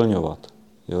dobře doplňovat.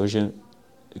 Jo, že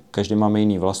každý máme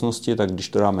jiné vlastnosti, tak když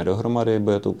to dáme dohromady,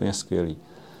 bude to úplně skvělý.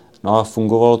 No a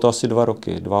fungovalo to asi 2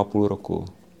 roky, 2,5 roku,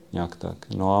 nějak tak.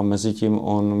 No a mezi tím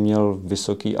on měl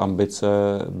vysoké ambice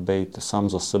být sám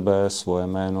za sebe, svoje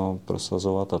jméno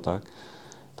prosazovat a tak.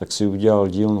 Tak si udělal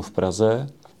dílnu v Praze,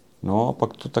 no a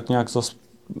pak to tak nějak zase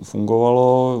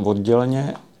fungovalo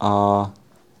odděleně a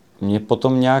mě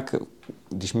potom nějak,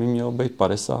 když mi mělo být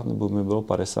 50, nebo mi bylo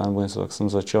 50 nebo něco, tak jsem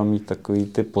začal mít takový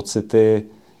ty pocity,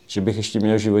 že bych ještě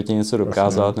měl v životě něco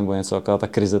dokázat, nebo něco, taková ta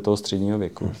krize toho středního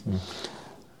věku.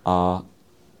 A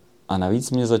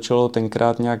navíc mě začalo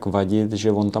tenkrát nějak vadit,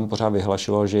 že on tam pořád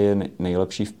vyhlašoval, že je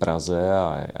nejlepší v Praze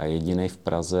a jedinej v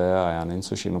Praze a já nevím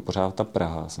co všechno, pořád ta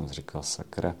Praha. Jsem si říkal,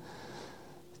 sakra.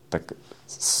 Tak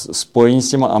spojení s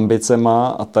těma ambicema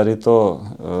a tady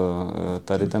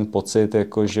ten pocit,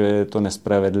 jako, že je to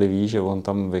nespravedlivý, že on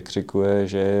tam vykřikuje,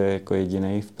 že je jako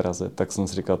jedinej v Praze, tak jsem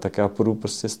si říkal, tak já půjdu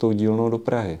prostě s tou dílnou do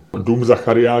Prahy. Dům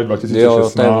Zachariáš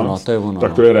 2016, jo, to je ono,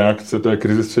 tak to je reakce, to je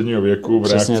krize středního věku v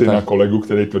reakci tak na kolegu,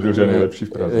 který tvrdil, že je nejlepší v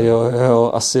Praze.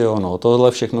 Jo, asi jo, no.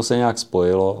 Tohle všechno se nějak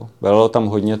spojilo, bylo tam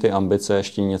hodně ty ambice,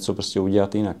 ještě něco prostě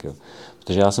udělat jinak, jo.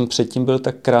 Protože já jsem předtím byl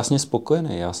tak krásně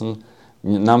spokojený,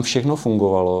 nám všechno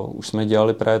fungovalo, už jsme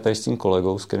dělali právě tady s tím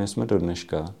kolegou, s kterým jsme do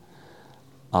dneška.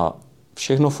 A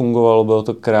všechno fungovalo, bylo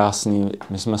to krásný.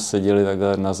 My jsme seděli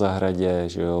takhle na zahradě,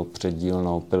 že jo, před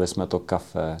dílnou, pili jsme to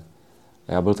kafe.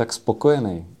 A já byl tak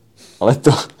spokojený. Ale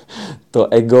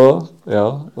to ego,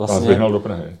 jo, vlastně... A zvyhnal do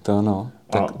Prahy. To no.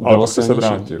 Tak ale pak se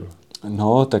vrátil.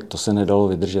 No, tak to se nedalo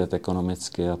vydržet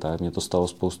ekonomicky a tak. Mě to stalo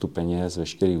spoustu peněz,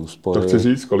 veškerý úspory. To chci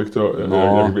říct, kolik to,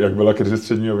 jak byla krize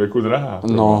středního věku drahá?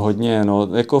 No, hodně,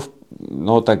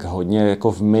 tak hodně,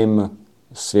 jako v mém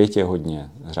světě hodně.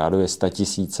 Řádově 100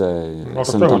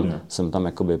 000 jsem tam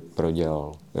jakoby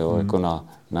prodělal, jo, jako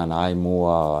na nájmu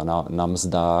a na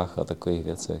mzdách a takových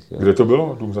věcech. Jo. Kde to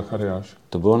bylo, Dům Zachariáš?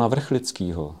 To bylo na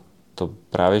Vrchlickýho. To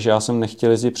právě, že já jsem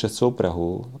nechtěl jezdit před svou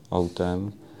Prahu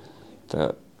autem,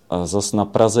 a zas na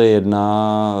Praze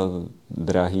 1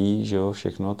 drahý, že jo,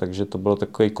 všechno, takže to byl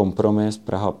takový kompromis,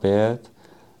 Praha 5,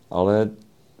 ale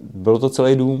byl to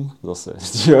celý dům zase,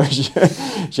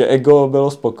 že ego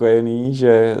bylo spokojený,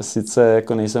 že sice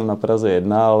jako nejsem na Praze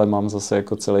 1, ale mám zase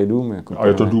jako celý dům. Jako a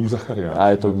je to Dům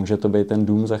Zachariáš. A může to být ten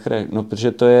Dům Zachariáš, no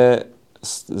protože to je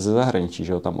ze zahraničí,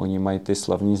 že jo, tam oni mají ty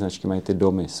slavní značky, mají ty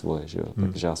domy svoje, že jo,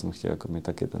 takže já jsem chtěl jako mít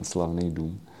taky ten slavný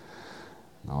dům.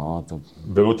 No, to...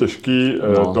 Bylo těžké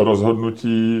to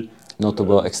rozhodnutí... No, to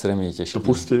bylo extrémně těžké. To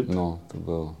pustit? No, to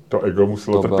bylo... To ego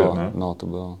muselo trpět, ne? No,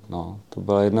 to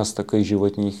byla jedna z takových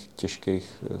životních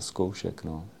těžkých zkoušek,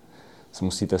 no.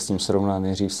 Musíte s tím srovnat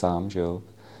nejdřív sám, že jo?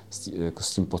 Jako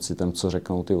s tím pocitem, co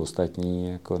řeknou ty ostatní,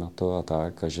 jako na to a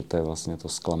tak, a že to je vlastně to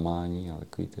zklamání a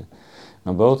takový ty...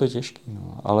 No, bylo to těžké,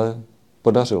 no, ale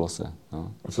podařilo se,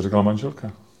 no. A co říkala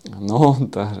manželka? No,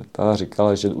 ta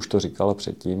říkala, že už to říkala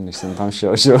předtím, než jsem tam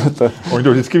šel, že jo. Oni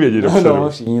to vždycky vědí dopředu. No,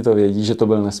 všichni to vědí, že to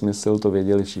byl nesmysl, to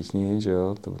věděli všichni, že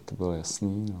jo, to bylo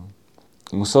jasný, no.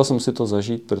 Musel jsem si to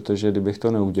zažít, protože kdybych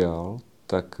to neudělal,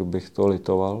 tak bych to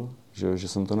litoval, že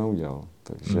jsem to neudělal,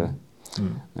 takže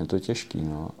je to těžký,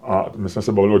 no. A my jsme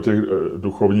se bavili o těch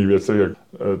duchovních věcech,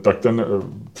 tak ten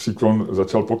příklon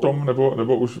začal potom,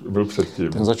 nebo už byl předtím?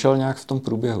 Ten začal nějak v tom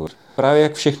průběhu. Právě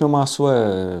jak všechno má svoje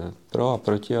pro a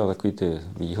proti a takový ty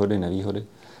výhody, nevýhody,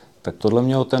 tak tohle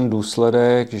mělo ten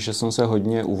důsledek, že jsem se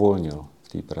hodně uvolnil v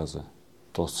té Praze.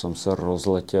 To jsem se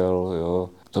rozletěl, jo.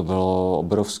 To bylo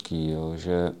obrovský, jo,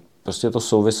 že prostě to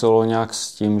souviselo nějak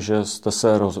s tím, že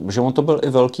že on to byl i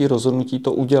velký rozhodnutí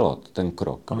to udělat, ten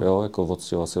krok, jo, jako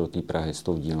odstěhovat se do té Prahy s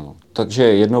tou dílnou. Takže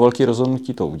jedno velké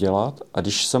rozhodnutí to udělat a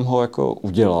když jsem ho jako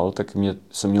udělal, tak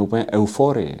jsem měl úplně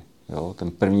euforii, jo,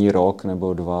 ten první rok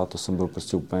nebo 2, to jsem byl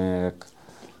prostě úplně jak...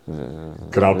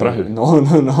 Král Prahy. No,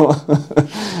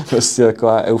 prostě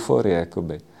taková euforie,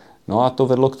 jakoby. No a to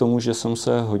vedlo k tomu, že jsem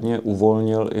se hodně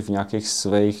uvolnil i v nějakých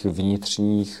svých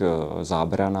vnitřních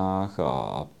zábranách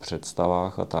a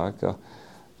představách a tak. A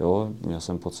jo, měl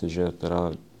jsem pocit, že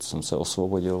teda jsem se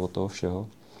osvobodil od toho všeho.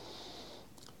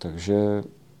 Takže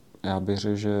já bych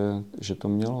řekl, že to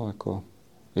mělo jako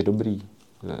i dobrý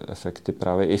efekty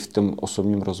právě i v tom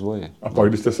osobním rozvoji. A pak,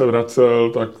 když jste se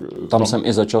vracel, tak... Tam jsem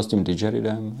i začal s tím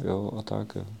didgeridem, jo, a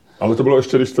tak, jo. Ale to bylo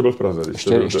ještě, když jste byl v Praze.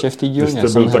 Ještě v té dílně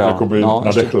jsem hrál. Tak jakoby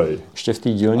nadechlej. Ještě v té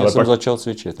dílně jsem začal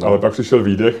cvičit. No. Ale pak přišel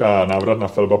výdech a návrat na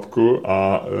Felbabku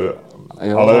a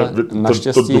Jo, ale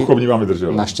to duchovní vám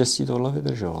vydrželo. Naštěstí tohle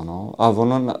vydrželo. No. A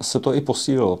ono se to i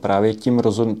posílilo. Právě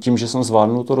tím, že jsem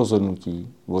zvládnul to rozhodnutí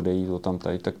odejít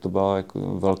odtamtaj, tak to byla jako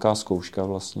velká zkouška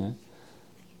vlastně.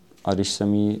 A když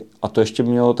jsem a to ještě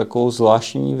mělo takovou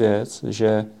zvláštní věc,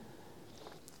 že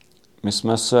my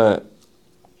jsme se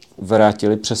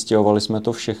vrátili, přestěhovali jsme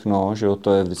to všechno, že jo,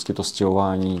 to je vždycky to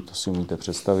stěhování, to si umíte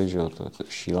představit, že jo, to je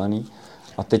šílený.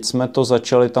 A teď jsme to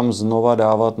začali tam znova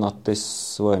dávat na ty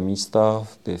svoje místa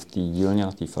v té dílně,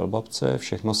 na té felbabce.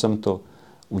 Všechno jsem to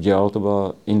udělal, to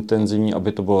bylo intenzivní,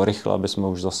 aby to bylo rychle, aby jsme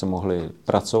už zase mohli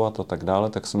pracovat a tak dále,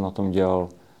 tak jsem na tom dělal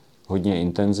hodně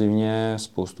intenzivně,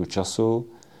 spoustu času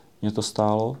mě to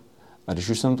stálo. A když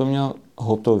už jsem to měl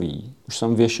hotový, už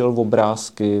jsem věšel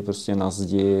obrázky prostě na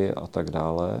zdi a tak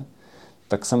dále,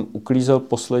 tak jsem uklízel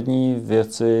poslední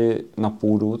věci na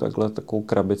půdu, takhle takovou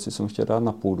krabici jsem chtěl dát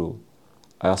na půdu.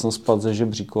 A já jsem spadl ze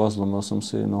žebříku a zlomil jsem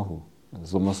si nohu.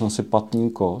 Zlomil jsem si patní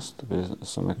kost,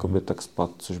 jsem jakoby tak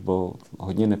spadl, což bylo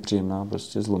hodně nepříjemná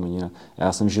prostě zlomenina.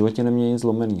 Já jsem v životě neměl nic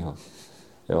zlomenýho.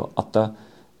 Jo, a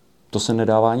to se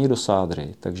nedává ani do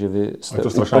sádry, takže vy jste je to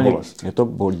strašná bolest. Je to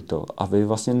bolí to. A vy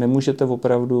vlastně nemůžete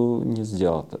opravdu nic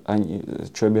dělat. Ani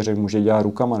člověk by řekl, může dělat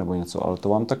rukama nebo něco, ale to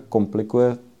vám tak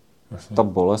komplikuje ta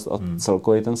bolest a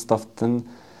celkový ten stav, ten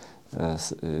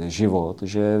život,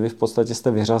 že vy v podstatě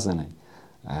jste vyřazený.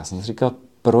 A já jsem si říkal,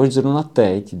 proč zrovna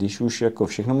teď, když už jako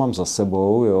všechno mám za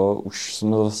sebou, jo, už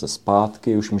jsme zase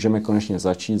zpátky, už můžeme konečně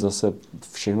začít zase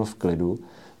všechno v klidu,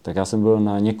 tak já jsem byl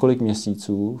na několik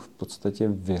měsíců v podstatě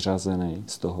vyřazený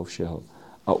z toho všeho.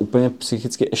 A úplně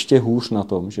psychicky ještě hůř na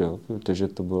tom, že jo, protože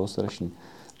to bylo strašný.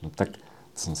 No tak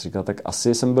jsem si říkal, tak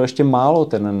asi jsem byl ještě málo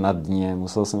ten na dně,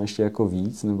 musel jsem ještě jako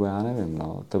víc, nebo já nevím,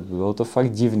 no. To bylo to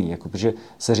fakt divný, jako, protože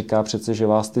se říká přece, že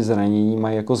vás ty zranění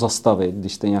mají jako zastavit,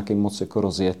 když jste nějaký moc jako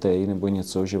rozjetej, nebo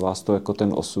něco, že vás to jako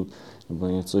ten osud, nebo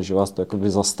něco, že vás to jako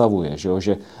zastavuje, že jo,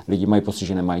 že lidi mají pocit,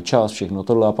 že nemají čas, všechno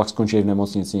tohle a pak skončí v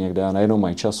nemocnici někde a najednou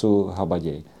mají času,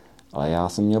 habaděj. Ale já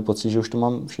jsem měl pocit, že už to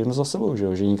mám všechno za sebou, že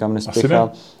jo, že nikam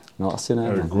nespěchám. No asi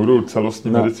ne. No. Guru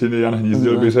celostní medicíny Jan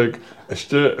Hnízdil by řekl,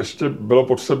 ještě bylo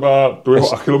potřeba tu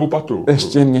jeho Achillovu patu.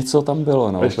 Ještě něco tam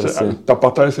bylo. No, prostě. Ta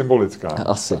pata je symbolická.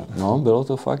 Asi. No, bylo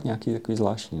to fakt nějaký takový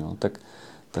zvláštní. No.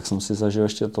 Tak jsem si zažil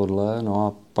ještě tohle, no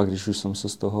a pak, když už jsem se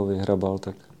z toho vyhrabal,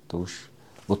 tak to už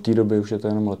od té doby už je to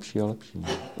jenom lepší a lepší.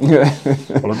 No.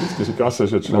 Ale vždycky říká se,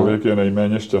 že člověk je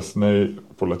nejméně šťastný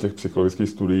podle těch psychologických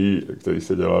studií, které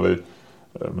se dělaly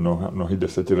mnohý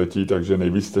desetiletí, takže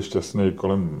nejvíc jste šťastný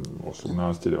kolem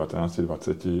 18, 19,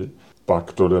 20.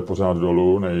 Pak to jde pořád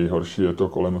dolů, nejhorší je to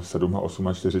kolem 7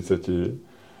 a 48.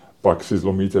 Pak si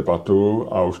zlomíte patu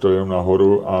a už to je jenom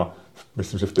nahoru a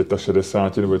myslím, že v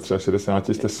 65 nebo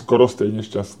 63 jste skoro stejně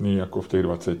šťastný jako v těch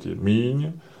 20.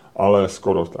 Míň, ale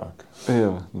skoro tak.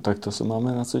 Jo, no tak to se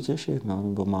máme na co těšit, no,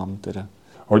 nebo mám teda.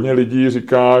 Hodně lidí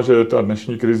říká, že ta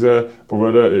dnešní krize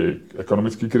povede i k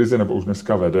ekonomické krizi, nebo už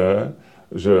dneska vede,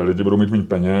 že lidi budou mít méně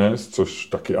peněz, což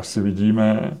taky asi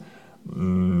vidíme.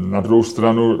 Na druhou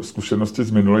stranu zkušenosti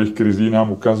z minulých krizí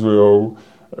nám ukazují,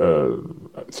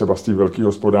 třeba z těch velkých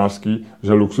hospodářských,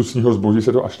 že luxusního zboží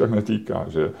se to až tak netýká,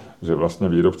 že vlastně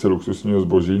výrobci luxusního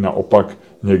zboží naopak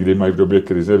někdy mají v době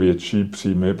krize větší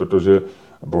příjmy, protože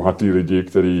bohatý lidi,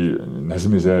 kteří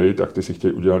nezmizejí, tak ty si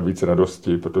chtějí udělat víc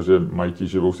radosti, protože mají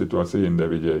tíživou situaci jinde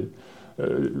vidějí.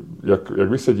 Jak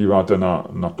vy se díváte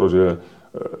na to, že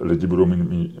lidi budou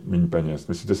mít méně peněz?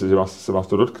 Myslíte si, že se vás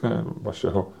to dotkne,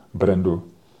 vašeho brandu?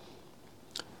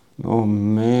 No,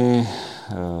 my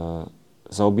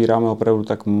zaobíráme opravdu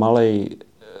tak malé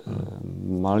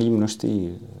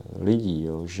množství lidí,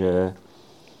 jo, že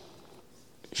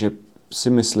si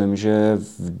myslím, že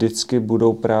vždycky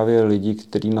budou právě lidi,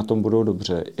 kteří na tom budou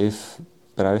dobře,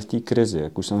 právě v té krizi.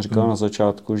 Jak už jsem říkal na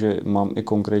začátku, že mám i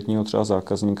konkrétního třeba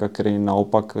zákazníka, který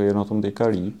naopak je na tom teďka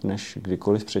líp, než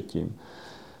kdykoliv předtím.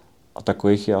 A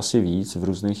takových je asi víc v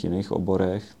různých jiných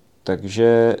oborech.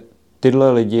 Takže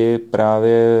tyhle lidi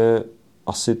právě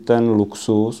asi ten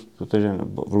luxus, protože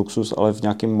v luxus, ale v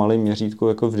nějakém malém měřítku,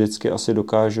 jako vždycky asi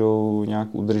dokážou nějak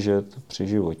udržet při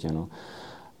životě. No.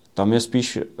 Tam je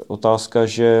spíš otázka,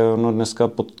 že ono dneska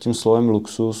pod tím slovem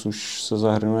luxus už se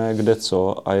zahrnuje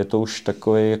kdeco a je to už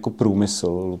takový jako průmysl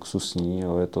luxusní.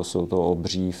 Jo. Jsou to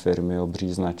obří firmy,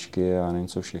 obří značky a nevím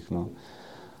co všechno.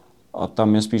 A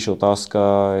tam je spíš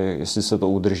otázka, jestli se to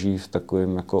udrží v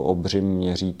takovém jako obřím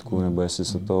měřítku, nebo jestli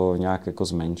se to nějak jako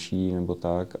zmenší, nebo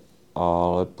tak.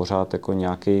 Ale pořád jako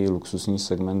nějaký luxusní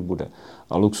segment bude.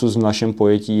 A luxus v našem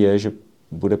pojetí je, že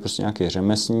bude prostě nějaký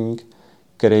řemeslník,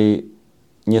 který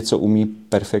něco umí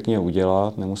perfektně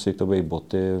udělat, nemusí to být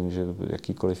boty, že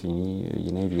jakýkoliv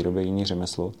jiný výrobek, jiný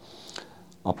řemeslo.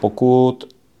 A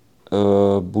pokud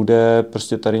bude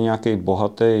prostě tady nějaký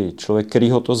bohatý člověk,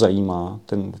 který ho to zajímá,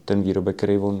 ten výrobek,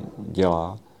 který on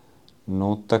dělá,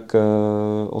 no tak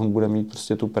on bude mít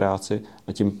prostě tu práci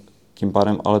a tím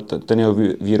pádem, ale ten jeho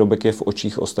výrobek je v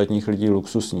očích ostatních lidí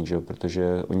luxusní, že?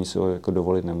 Protože oni si ho jako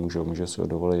dovolit nemůžou, může si ho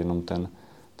dovolit jenom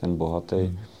ten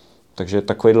bohatý. Takže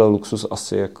takovýhle luxus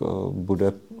asi jako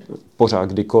bude pořád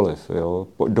kdykoliv. Jo?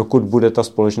 Dokud bude ta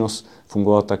společnost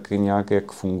fungovat tak nějak,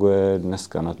 jak funguje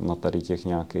dneska na tady těch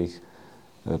nějakých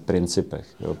principech.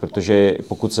 Jo? Protože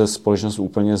pokud se společnost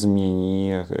úplně změní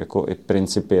jako i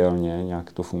principiálně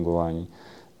nějak to fungování,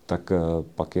 tak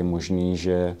pak je možný,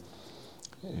 že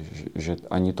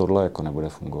ani tohle jako nebude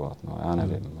fungovat. No, já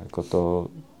nevím.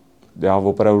 Já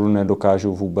opravdu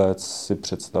nedokážu vůbec si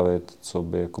představit, co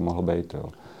by jako mohlo být, jo,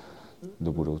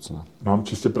 do budoucna. Mám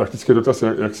čistě praktický dotaz.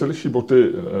 Jak se liší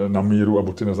boty na míru a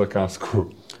boty na zakázku?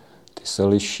 Ty se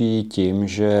liší tím,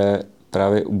 že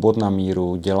právě u bot na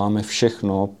míru děláme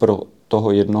všechno pro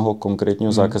toho jednoho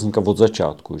konkrétního zákazníka od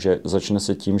začátku. Že začne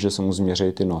se tím, že se mu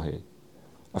změří ty nohy.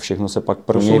 A všechno se pak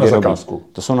pro něj vyrobí.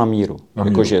 To jsou na míru.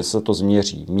 Jakože se to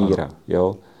změří, míra,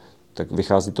 jo. Tak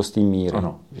vychází to z té míry.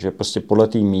 Ano. Že prostě podle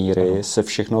té míry se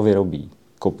všechno vyrobí.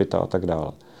 Kopyta a tak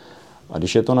dále. A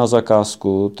když je to na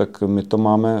zakázku, tak my to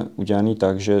máme udělané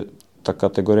tak, že ta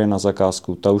kategorie na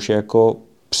zakázku, ta už je jako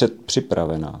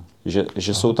předpřipravená.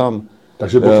 Že jsou tam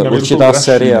určitá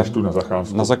série.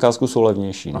 Na zakázku jsou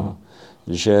levnější. No.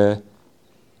 Že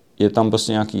je tam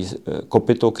prostě nějaký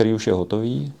kopyto, který už je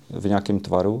hotový v nějakém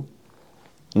tvaru.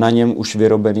 Na něm už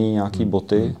vyrobený nějaký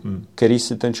boty, který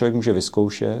si ten člověk může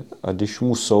vyzkoušet a když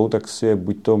mu jsou, tak si je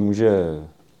buď to může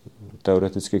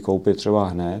teoreticky koupit třeba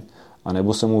hned,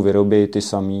 anebo se mu vyrobí ty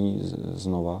samý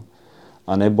znova.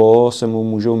 A nebo se mu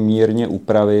můžou mírně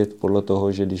upravit podle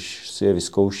toho, že když si je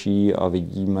vyzkouší a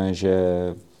vidíme, že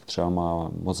třeba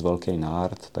má moc velký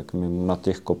nárt, tak my na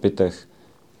těch kopytech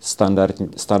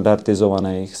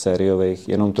standardizovaných, sériových,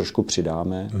 jenom trošku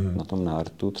přidáme na tom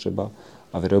nártu třeba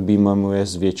a vyrobíme mu je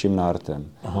s větším nártem.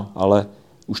 Aha. Ale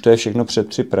už to je všechno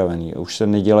předpřipravené. Už se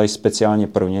nedělají speciálně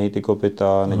pro něj ty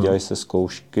kopyta, nedělají se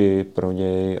zkoušky pro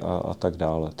něj a tak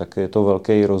dále. Tak je to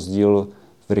velký rozdíl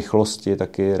v rychlosti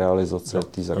taky realizace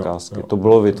té zakázky. To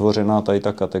bylo vytvořená tady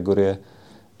ta kategorie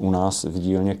u nás v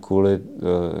dílně kvůli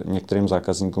některým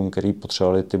zákazníkům, který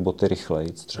potřebovali ty boty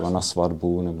rychleji, třeba na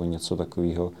svatbu nebo něco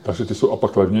takového. Takže ty jsou a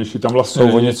pak levnější. Tam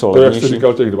vlastně jsou něco to, levnější. Jak jsi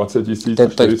říkal, těch 20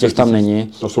 000 těch tam není.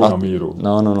 To jsou na míru.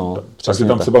 No. Takže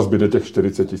tam třeba zbyde těch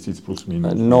 40 000 plus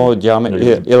minus. No, děláme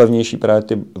i levnější právě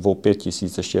ty o 5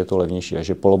 000, ještě je to levnější. A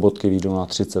že polobotky vyjdou na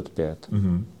 35.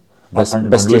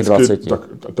 Bez těch 20.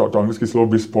 To anglické slovo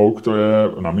bespoke, to je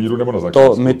na míru nebo na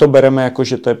zakázku? My to bereme jako,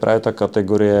 že to je právě ta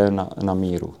kategorie na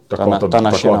míru. Ta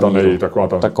naše na míru.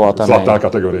 Taková ta zlatá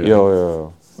kategorie.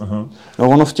 Jo. Aha. No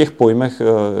ono v těch pojmech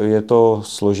je to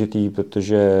složitý,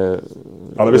 protože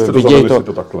ale vy jste to zavedli si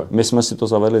to takhle. My jsme si to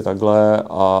zavedli takhle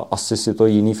a asi si to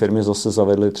jiné firmy zase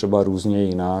zavedly třeba různě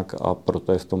jinak a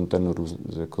proto je v tom ten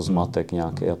jako zmatek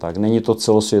nějaký a tak. Není to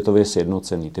celosvětově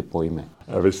sjednocený, ty pojmy.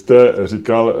 Vy jste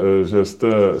říkal, že jste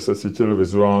se cítil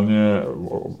vizuálně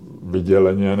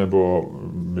vyděleně nebo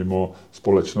mimo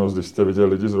společnost, když jste viděl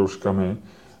lidi s rouškami.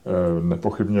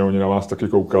 Nepochybně oni na vás taky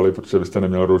koukali, protože vy jste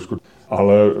neměl roušku.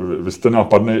 Ale vy jste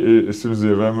nápadný i svým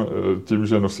zjevem tím,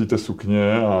 že nosíte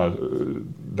sukně a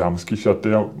dámský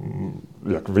šaty a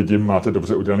jak vidím, máte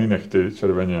dobře udělaný nechty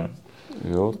červeně.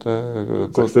 Jo, to je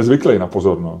jako... Tak jste zvyklý na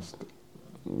pozornost.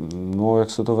 No, jak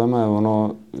se to veme,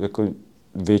 ono jako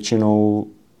většinou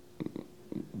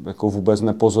jako vůbec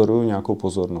nepozoruju nějakou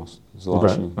pozornost.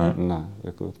 Zvláštní. Ne.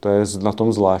 Jako, to je na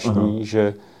tom zvláštní,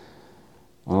 že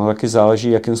ono taky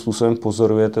záleží, jakým způsobem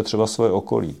pozorujete třeba svoje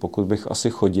okolí. Pokud bych asi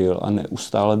chodil a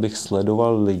neustále bych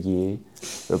sledoval lidi,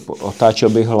 otáčel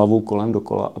bych hlavu kolem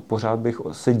dokola a pořád bych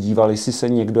se díval, jestli se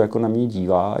někdo jako na mě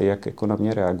dívá a jak jako na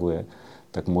mě reaguje,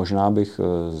 tak možná bych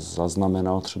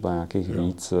zaznamenal třeba nějakých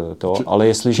víc toho, ale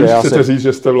jestliže já chcete říct,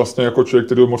 že jste vlastně jako člověk,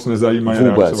 který moc nezajímá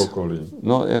reakce okolí?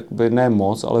 No, jakby ne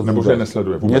moc, ale nebo vůbec.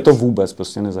 Nesleduje vůbec. Mě to vůbec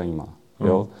prostě nezajímá.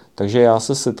 Jo? Takže já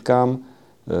se setkám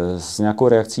s nějakou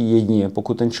reakcí jedině,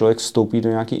 pokud ten člověk vstoupí do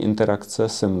nějaké interakce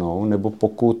se mnou, nebo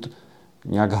pokud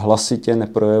nějak hlasitě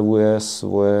neprojevuje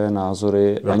svoje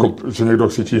názory. Jako, že někdo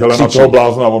křičí, hele, na toho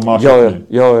blázna, on má šatní.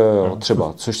 Jo,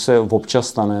 třeba. Což se občas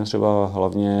stane, třeba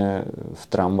hlavně v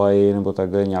tramvaji, nebo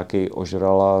takhle nějaký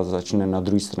ožrala začne na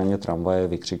druhé straně tramvaje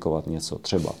vykřikovat něco,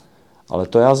 třeba. Ale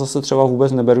to já zase třeba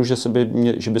vůbec neberu,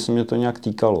 že by se mě to nějak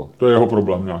týkalo. To je jeho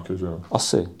problém nějaký, že jo?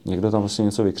 Asi. Někdo tam prostě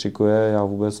něco vykřikuje, já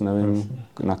vůbec nevím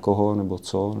na koho, nebo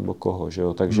co, nebo koho, že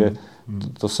jo? Takže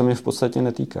to se mi v podstatě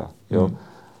netýká, jo?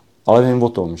 Ale vím o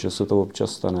tom, že se to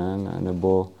občas stane,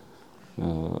 nebo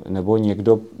Nebo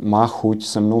někdo má chuť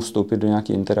se mnou vstoupit do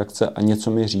nějaké interakce a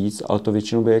něco mi říct, ale to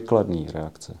většinou je kladný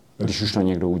reakce, když už to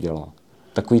někdo udělá.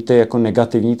 Takový ty jako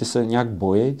negativní, ty se nějak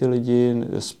bojí ty lidi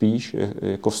spíš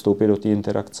jako vstoupit do té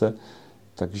interakce,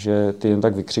 takže ty jen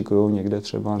tak vykřikujou někde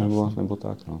třeba nebo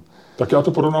tak. No. Tak já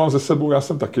to porovnám se sebou, já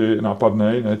jsem taky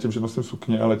nápadnej, ne tím, že nosím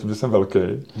sukně, ale tím, že jsem velký.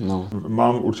 No.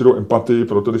 Mám určitou empatii,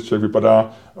 proto když člověk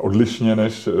vypadá odlišně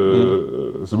než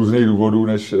z různých důvodů,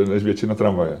 než většina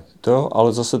tramvaje. To,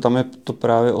 ale zase tam je to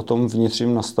právě o tom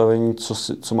vnitřním nastavení,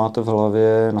 co máte v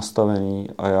hlavě nastavený,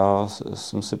 a já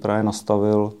jsem si právě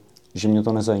nastavil, že mě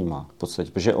to nezajímá v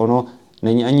podstatě, protože ono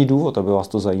není ani důvod, aby vás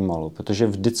to zajímalo, protože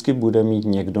vždycky bude mít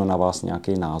někdo na vás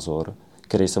nějaký názor,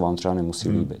 který se vám třeba nemusí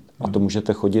líbit. A to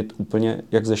můžete chodit úplně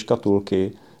jak ze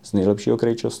škatulky z nejlepšího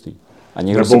krejčostí. A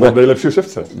někdo nebo od nejlepšího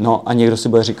ševce. No a někdo si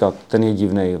bude říkat, ten je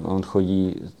divnej, on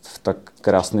chodí v tak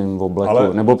krásném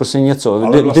obleku, nebo prostě něco.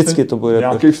 Ale vlastně vždycky to bude.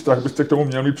 Nějaký vztah byste k tomu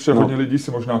měli, mít, protože hodně lidí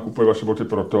si možná kupuje vaše boty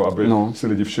proto, aby si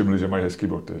lidi všimli, že mají hezký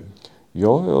boty.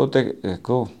 Jo, tak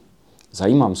jako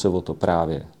zajímám se o to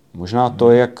právě. Možná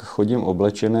to, jak chodím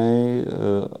oblečený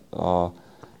a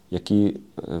jaký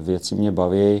věci mě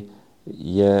baví,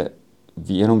 je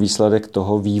jenom výsledek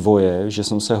toho vývoje, že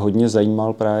jsem se hodně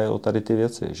zajímal právě o tady ty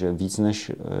věci, že víc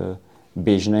než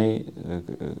běžný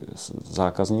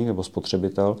zákazník nebo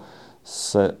spotřebitel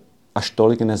se až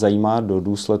tolik nezajímá do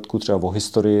důsledku třeba o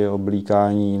historii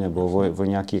oblíkání nebo o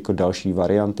nějaké jako další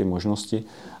varianty, možnosti.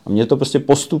 A mě to prostě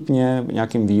postupně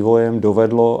nějakým vývojem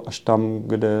dovedlo až tam,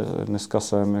 kde dneska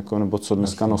jsem, jako, nebo co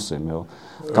dneska nosím. Jo.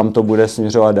 Kam to bude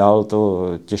směřovat dál, to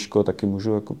těžko taky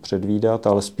můžu jako předvídat,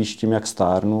 ale spíš tím, jak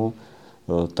stárnu,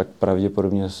 tak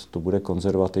pravděpodobně to bude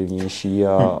konzervativnější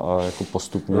a jako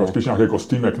postupně. Jo, spíš nějaký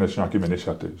kostýmek než nějaký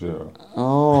minišaty, že jo?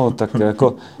 No, tak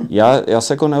jako já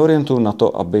se jako neorientuju na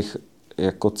to, abych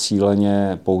jako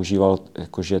cíleně používal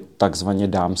jakože takzvaně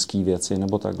dámský věci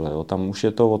nebo takhle. Jo. Tam už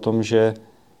je to o tom, že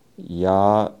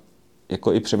já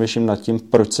jako i přemýšlím nad tím,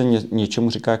 proč se něčemu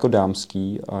říká jako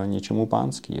dámský a něčemu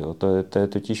pánský. Jo. To je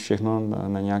totiž všechno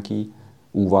na nějaký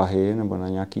úvahy nebo na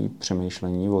nějaké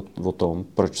přemýšlení o tom,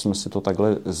 proč jsme si to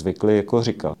takhle zvykli jako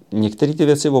říkat. Některé ty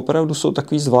věci opravdu jsou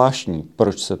takový zvláštní,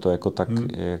 proč se to jako tak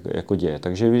jako děje.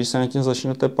 Takže když se na tím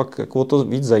začnete pak jako o to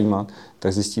víc zajímat,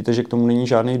 tak zjistíte, že k tomu není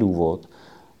žádný důvod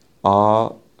a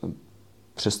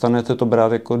přestanete to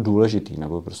brát jako důležitý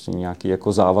nebo prostě nějaký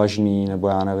jako závažný, nebo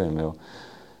já nevím, jo.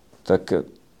 Tak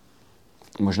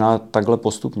možná takhle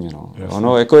postupně, no.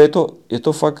 Ono, jako je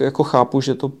to fakt, jako chápu,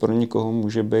 že to pro někoho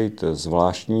může být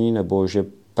zvláštní, nebo že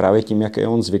právě tím, jak je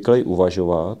on zvyklý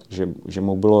uvažovat, že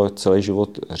mu bylo celý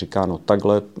život říkáno,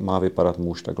 takhle má vypadat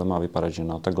muž, takhle má vypadat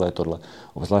žena, takhle je tohle.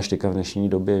 Obzvlášť teďka v dnešní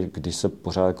době, kdy se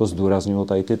pořád jako zdůrazňují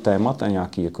tady ty témata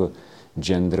nějaký jako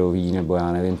genderový, nebo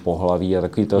já nevím, pohlaví a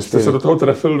takový to. Jste se do toho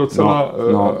trefil docela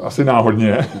asi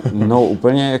náhodně. No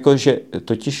úplně jako, že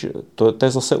totiž to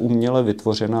je zase uměle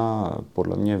vytvořená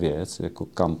podle mě věc, jako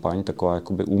kampaň, taková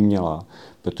jakoby umělá,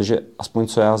 protože aspoň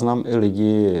co já znám i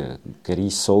lidi,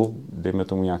 kteří jsou, dejme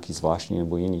tomu nějaký zvláštní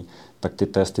nebo jiný, tak ty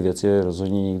testy věci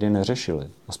rozhodně nikdy neřešili.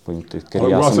 Aspoň ty, které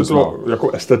já jsem znal. Ale to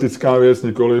jako estetická věc,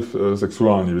 nikoliv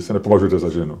sexuální. Vy se nepovažujete za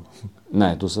ženu.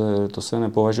 Ne, to se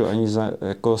nepovažuji ani za,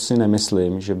 jako si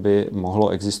nemyslím, že by mohlo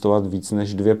existovat víc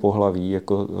než dvě pohlaví,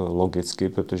 jako logicky,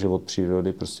 protože od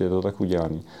přírody prostě je to tak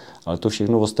udělané. Ale to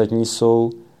všechno ostatní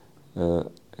jsou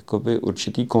jakoby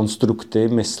určitý konstrukty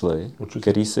mysli,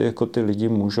 který si jako ty lidi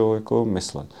můžou jako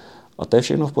myslet. A to je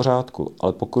všechno v pořádku,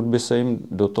 ale pokud by se jim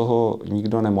do toho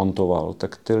nikdo nemontoval,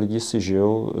 tak ty lidi si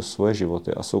žijou svoje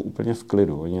životy a jsou úplně v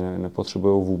klidu. Oni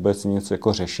nepotřebují vůbec nic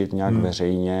jako řešit nějak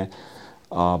veřejně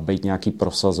a být nějaký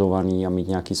prosazovaný a mít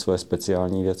nějaké svoje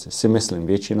speciální věci. Si myslím,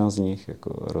 většina z nich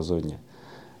jako rozhodně.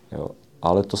 Jo.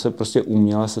 Ale to se prostě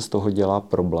uměle se z toho dělá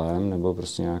problém, nebo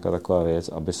prostě nějaká taková věc,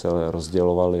 aby se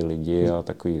rozdělovali lidi a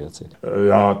takové věci.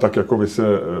 Já tak jako vy se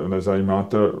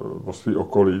nezajímáte o svý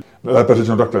okolí. Lépe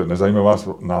řečeno takhle, nezajímá vás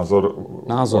názor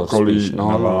okolí spíš,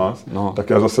 na vás. No. Tak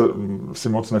já zase si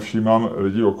moc nevšímám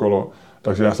lidí okolo.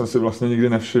 Takže já jsem si vlastně nikdy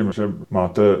nevšiml, že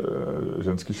máte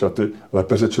ženský šaty.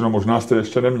 Lépe řečeno, možná jste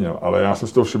ještě neměl, ale já jsem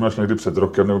si to všiml až někdy před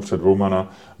rokem nebo před 2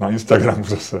 na Instagramu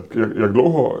zase. Jak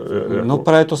dlouho? No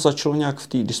právě to začalo nějak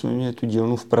když jsme měli tu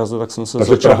dílnu v Praze, tak jsem se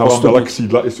takže začal Praha vám dala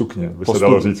křídla i sukně, by se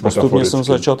dalo říct postupně jsem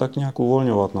začal tak nějak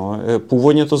uvolňovat. No.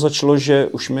 Původně to začalo, že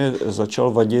už mi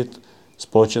začal vadit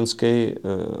společenský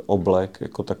oblek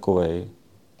jako takovej,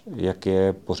 jak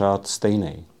je pořád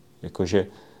stejný. Jakože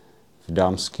v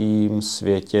dámském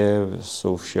světě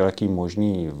jsou všelijaký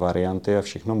možný varianty a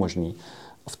všechno možný.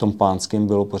 A v tom pánském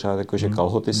bylo pořád jakože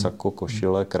kalhoty, sako,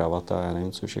 košile, kravata, já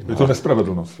nevím co všechno. Je to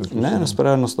nespravedlnost? Ne,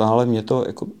 nespravedlnost, ale mě to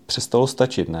jako přestalo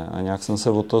stačit, ne? A nějak jsem se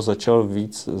o to začal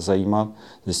víc zajímat.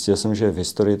 Zjistil jsem, že v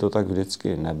historii to tak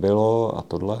vždycky nebylo a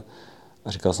tohle.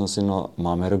 A říkal jsem si, no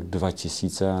máme rok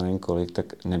 2000, já nevím kolik,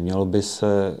 tak nemělo by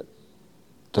se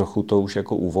trochu to už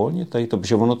jako uvolnit tady to,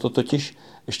 protože ono to totiž,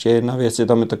 ještě jedna věc, je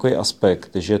tam takový aspekt,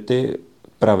 že ty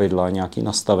pravidla nějaký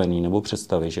nastavený nebo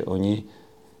představy, že oni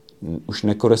už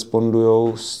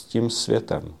nekorespondujou s tím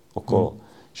světem okolo.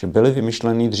 Že byly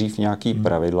vymyšleny dřív nějaký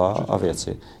pravidla a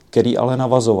věci, které ale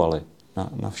navazovaly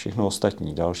na všechno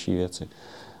ostatní, další věci.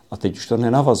 A teď už to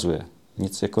nenavazuje,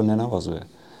 nic jako nenavazuje.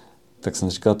 Tak jsem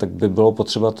říkal, tak by bylo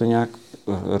potřeba to nějak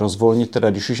rozvolnit, teda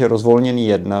když už je rozvolněný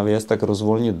jedna věc, tak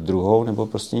rozvolnit druhou, nebo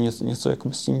prostě něco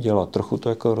jako s tím dělat, trochu to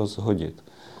jako rozhodit.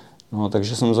 No,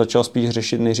 takže jsem začal spíš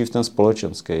řešit nejdřív ten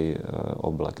společenský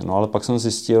oblek. No ale pak jsem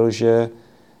zjistil, že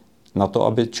na to,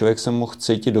 aby člověk se mohl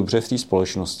cítit dobře v té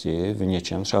společnosti, v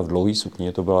něčem, třeba v dlouhé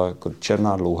sukni, to byla jako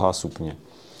černá dlouhá sukně,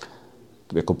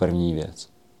 jako první věc.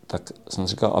 Tak jsem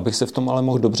říkal, abych se v tom ale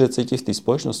mohl dobře cítit v té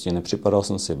společnosti, nepřipadal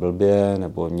jsem si blbě,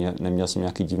 nebo neměl jsem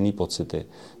nějaký divný pocity,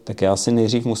 tak já si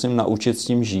nejdřív musím naučit s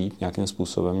tím žít nějakým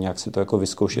způsobem, nějak si to jako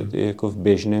vyzkoušet i jako v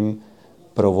běžném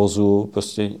provozu,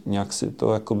 prostě nějak si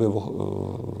to jakoby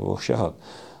ošahat.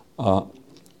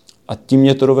 A tím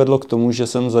mě to dovedlo k tomu, že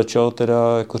jsem začal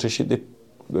teda jako řešit i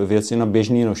věci na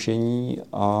běžné nošení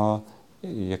a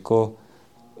jako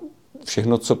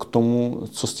všechno, co k tomu,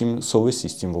 co s tím souvisí,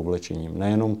 s tím oblečením.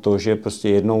 Nejenom to, že prostě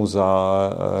jednou za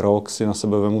rok si na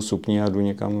sebe vemu sukni a jdu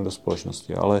někam do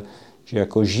společnosti, ale že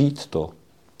jako žít to,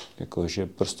 jako že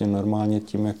prostě normálně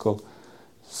tím jako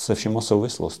se všema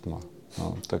souvislostma.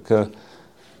 No, tak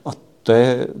a to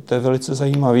je velice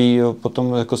zajímavý.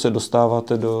 Potom jako se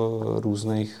dostáváte do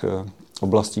různých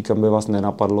oblastí, kam by vás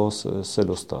nenapadlo se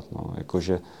dostat. No,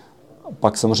 jakože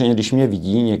pak samozřejmě, když mě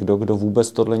vidí někdo, kdo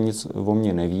vůbec tohle nic o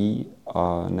mě neví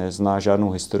a nezná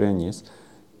žádnou historii, nic,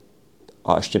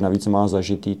 a ještě navíc má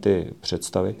zažitý ty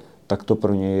představy, tak to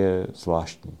pro něj je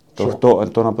zvláštní.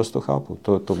 To naprosto chápu.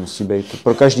 To musí být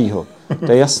pro každýho.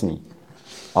 To je jasný.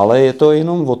 Ale je to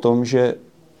jenom o tom, že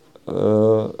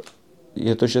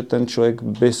je to, že ten člověk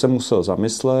by se musel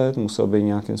zamyslet, musel by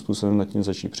nějakým způsobem nad tím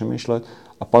začít přemýšlet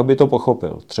a pak by to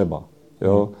pochopil třeba.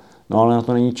 Jo? No ale na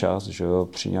to není čas, že jo,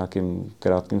 při nějakém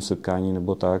krátkém setkání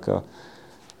nebo tak.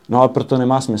 No ale proto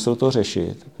nemá smysl to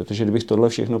řešit, protože kdybych tohle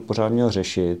všechno pořád měl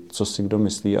řešit, co si kdo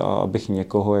myslí a abych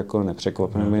někoho jako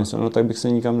nepřekvapil nebo něco, no tak bych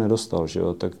se nikam nedostal, že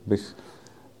jo, tak bych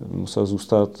musel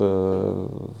zůstat,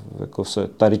 jako se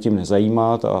tady tím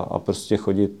nezajímat a prostě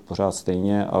chodit pořád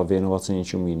stejně a věnovat se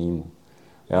něčemu jinému.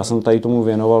 Já jsem tady tomu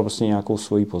věnoval prostě nějakou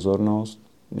svoji pozornost,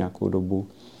 nějakou dobu.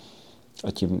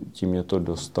 A tím mě to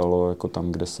dostalo jako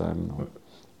tam, kde jsem. No.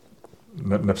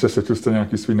 Nepřesvědčil jste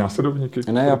nějaký svý následovníky?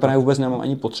 Ne, já právě vůbec nemám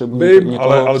ani potřebu někoho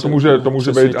ale to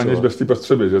může být aniž bez té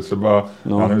potřeby, že třeba,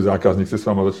 já nevím, zákazník se s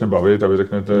váma začne bavit a vy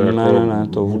řeknete,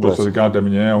 to, co říkáte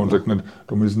mně, a on řekne,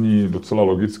 to mi zní docela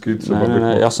logicky. Třeba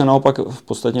ne, já se naopak v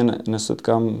podstatě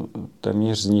nesetkám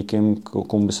téměř s nikým,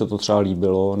 komu by se to třeba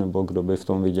líbilo, nebo kdo by v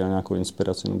tom viděl nějakou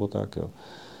inspiraci, nebo tak, jo.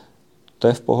 To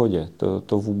je v pohodě,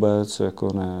 to vůbec jako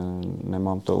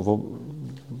nemám to.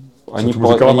 Co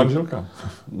tomu říkala manželka?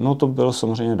 No to bylo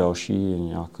samozřejmě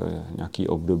další nějaký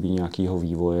období nějakého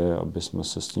vývoje, aby jsme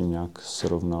se s tím nějak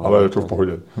srovnali. Ale je to v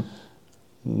pohodě?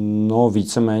 No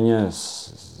víceméně,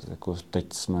 jako teď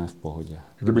jsme v pohodě.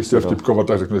 Kdybych chtěl vtipkovat,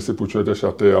 tak řekne, že si půjčujete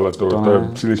šaty, ale to je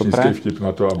příliš nízký vtip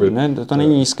na to, aby... Ne, to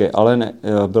není nízké, ale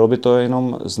bylo by to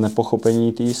jenom z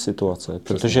nepochopení té situace,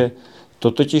 protože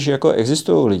to totiž jako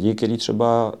existují lidi, kteří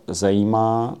třeba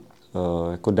zajímá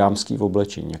jako dámský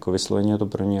oblečení, jako vysloveně je to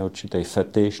pro ně určitý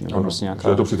fetiš, nebo prostě nějaká...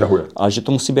 Že to přitahuje. Ale že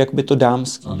to musí být jakoby to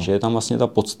dámský, že je tam vlastně ta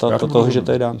podstata toho, že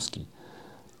to je dámský.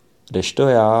 Kdežto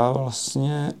já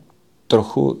vlastně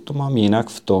trochu to mám jinak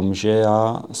v tom, že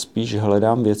já spíš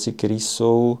hledám věci, které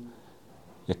jsou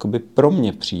jakoby pro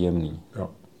mě příjemné.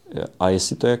 A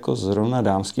jestli to je jako zrovna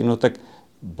dámský, no tak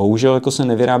bohužel jako se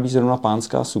nevyrábí zrovna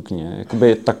pánská sukně,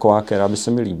 jakoby taková, která by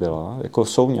se mi líbila. Jako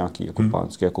jsou nějaký jako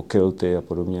pánské, jako kilty a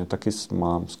podobně, taky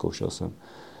mám, zkoušel jsem.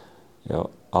 Jo.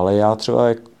 Ale já třeba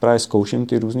právě zkouším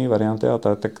ty různé varianty a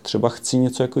tak třeba chci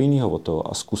něco jako jiného od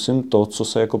toho a zkusím to, co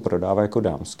se jako prodává jako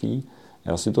dámský.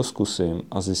 Já si to zkusím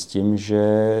a zjistím,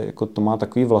 že jako to má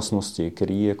takové vlastnosti,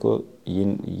 které jako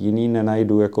jiný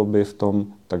nenajdu jakoby v tom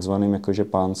takzvaném jakože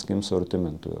pánském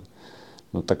sortimentu. Jo.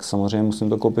 no tak samozřejmě musím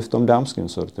to koupit v tom dámském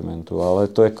sortimentu, ale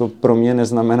to jako pro mě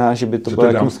neznamená, že by to bylo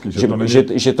jako,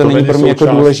 že to není pro mě jako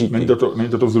důležitý. Není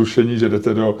to vzrušení, že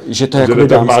jdete že to je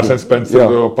jdete v Marks & Spencer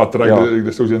do patra,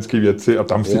 kde jsou ženské věci a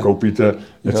tam si koupíte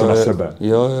něco na sebe.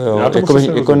 Jo.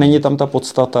 Jako není tam ta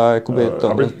podstata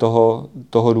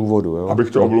toho důvodu. Jo?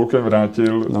 Abych to obloukem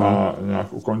vrátil a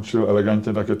nějak ukončil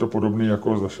elegantně, tak je to podobný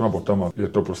jako s vašima botama. Je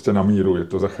to prostě na míru, je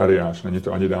to Zachariáš, není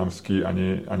to ani dámský,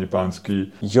 ani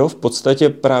pánský. Jo, v podstatě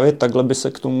právě takhle by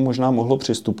se k tomu možná mohlo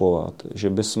přistupovat, že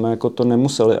bychom jako to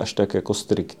nemuseli až tak jako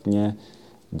striktně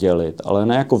dělit, ale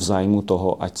ne jako v zájmu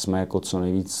toho, ať jsme jako co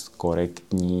nejvíc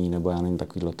korektní, nebo já nevím,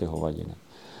 takovýhle ty hovadiny.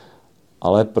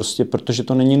 Ale prostě, protože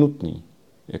to není nutný.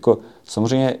 Jako,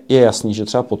 samozřejmě je jasný, že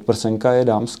třeba podprsenka je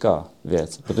dámská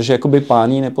věc, protože jakoby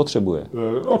pán ji nepotřebuje.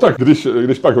 No tak,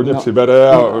 když pak hodně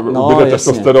přibere a ubyde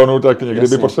testosteronu, tak někdy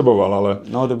by potřeboval, ale...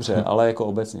 No dobře, ale jako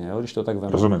obecně, jo, když to tak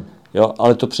veme. Rozumím. Jo,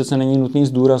 ale to přece není nutný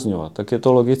zdůrazňovat, tak je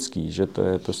to logický, že to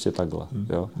je prostě takhle,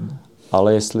 jo.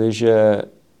 Ale jestliže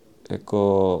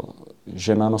jako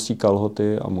žena nosí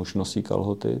kalhoty a muž nosí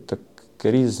kalhoty, tak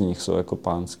který z nich jsou jako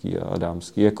pánský a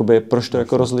dámský? Jakoby, proč to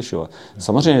jako rozlišovat?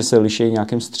 Samozřejmě se liší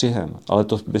nějakým střihem, ale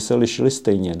to by se lišili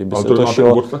stejně.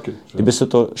 Kdyby se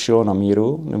to šilo na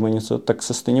míru nebo něco, tak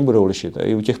se stejně budou lišit. A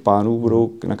i u těch pánů budou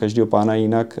na každého pána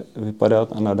jinak vypadat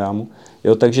a na dámu.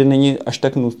 Jo, takže není až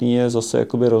tak nutný je zase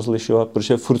jakoby rozlišovat,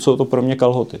 protože furt jsou to pro mě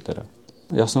kalhoty teda.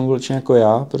 Já jsem oblečen jako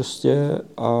já prostě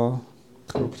a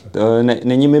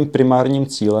není mým primárním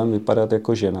cílem vypadat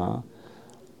jako žena,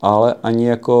 ale ani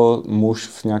jako muž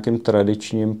v nějakém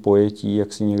tradičním pojetí,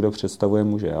 jak si někdo představuje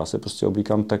muže. Já se prostě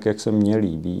oblíkám tak, jak se mně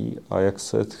líbí a jak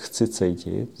se chci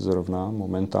cítit zrovna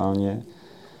momentálně,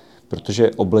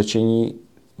 protože oblečení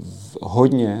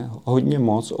hodně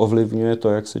moc ovlivňuje to,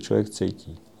 jak se člověk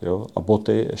cítí. Jo? A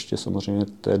boty ještě samozřejmě,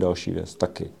 to je další věc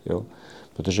taky. Jo?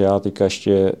 Protože já teďka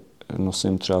ještě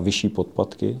nosím třeba vyšší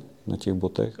podpatky na těch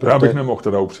botech. Já bych nemohl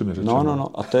teda upřímně řečeno. No.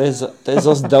 A to je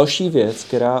zase další věc,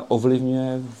 která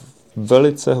ovlivňuje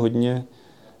velice hodně,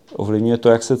 ovlivňuje to,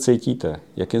 jak se cítíte,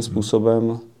 jakým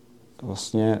způsobem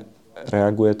vlastně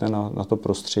reagujete na to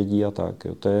prostředí a tak.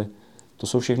 Jo. To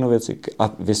jsou všechno věci. A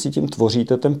vy si tím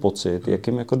tvoříte ten pocit,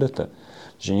 jakým jako jdete.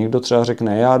 Že někdo třeba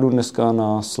řekne, já jdu dneska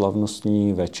na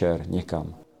slavnostní večer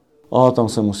někam. A tam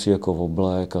se musí jako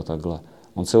oblek a takhle.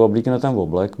 On se oblíkne ten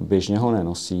oblek, běžně ho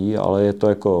nenosí, ale je to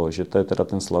jako, že to je teda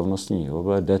ten slavnostní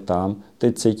oblek, jde tam,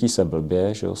 teď cítí se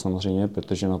blbě, že jo, samozřejmě,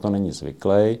 protože na to není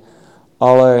zvyklý,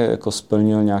 ale jako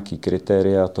splnil nějaký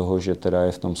kritéria toho, že teda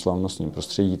je v tom slavnostním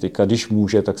prostředí. Teďka, když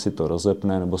může, tak si to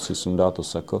rozepne, nebo si sundá to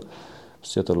sako.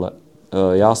 Prostě tohle.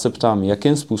 Já se ptám,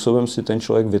 jakým způsobem si ten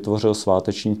člověk vytvořil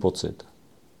sváteční pocit?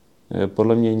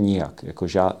 Podle mě nijak, jako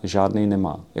žádný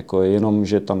nemá, jako jenom,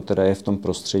 že tam teda je v tom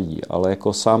prostředí, ale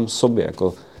jako sám sobě,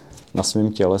 jako na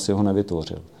svém těle si ho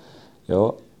nevytvořil.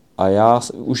 Jo? A já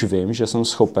už vím, že jsem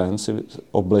schopen si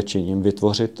oblečením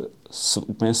vytvořit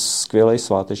úplně skvělý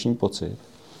sváteční pocit,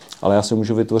 ale já si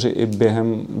můžu vytvořit i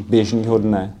během běžného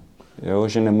dne, jo?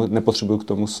 Že nepotřebuju k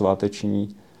tomu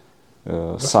sváteční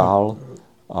sál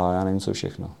a já nevím, co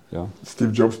všechno. Jo?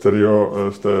 Steve Jobs, kterýho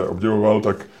jste obdivoval,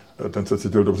 tak ten se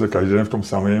cítil dobře každý den v tom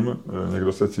samém,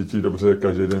 někdo se cítí dobře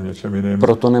každý den v něčem jiným.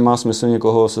 Proto nemá smysl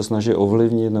někoho se snažit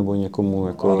ovlivnit nebo někomu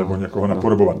jako... Nebo někoho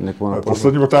napodobovat.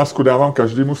 Poslední otázku dávám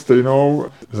každému stejnou.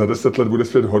 Za 10 let bude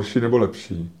svět horší nebo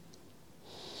lepší?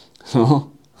 No,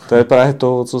 to je právě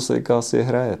to, co se asi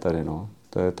hraje tady, no.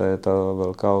 To je ta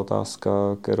velká otázka,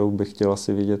 kterou bych chtěl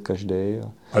asi vidět každý.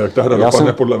 A jak ta hra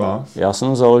dopadne podle vás? Já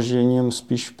jsem založením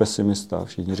spíš pesimista.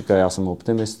 Všichni říkají, já jsem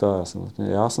optimista.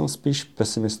 Já jsem spíš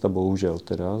pesimista, bohužel,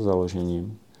 teda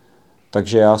založením.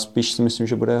 Takže já spíš si myslím,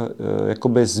 že bude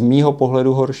jakoby z mýho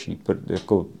pohledu horší.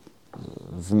 Jako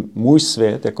můj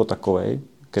svět jako takovej,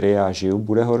 který já žiju,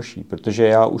 bude horší. Protože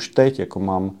já už teď jako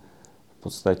mám v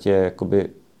podstatě jakoby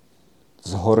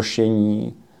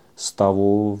zhoršení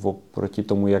stavu oproti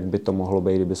tomu, jak by to mohlo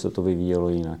být, kdyby se to vyvíjelo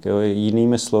jinak. Jo?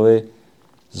 Jinými slovy,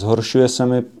 zhoršuje se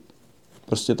mi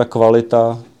prostě ta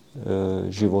kvalita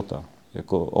života.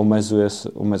 Jako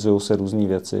omezují se různé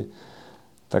věci.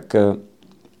 Tak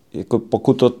jako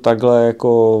pokud to takhle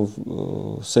jako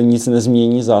se nic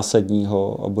nezmění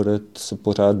zásadního a bude se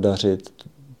pořád dařit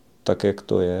tak, jak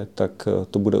to je, tak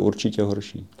to bude určitě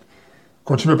horší.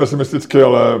 Končíme pesimisticky,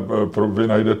 ale vy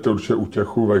najdete určitě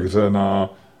útěchu ve hře na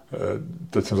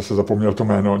teď jsem zase zapomněl to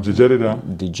jméno,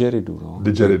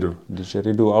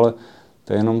 Didgeridoo, ale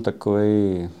to je jenom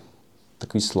takový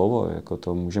slovo, jako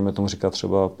to můžeme tomu říkat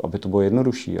třeba, aby to bylo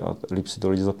jednodušší a líp si to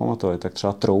lidi zapamatovali, tak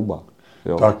třeba trouba.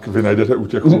 Jo. Tak vy najdete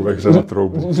útěchu ve hře na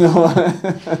troubu. No.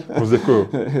 Moc děkuju.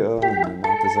 Jo,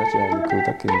 máte zač, já děkuju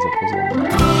taky za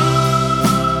pozvání.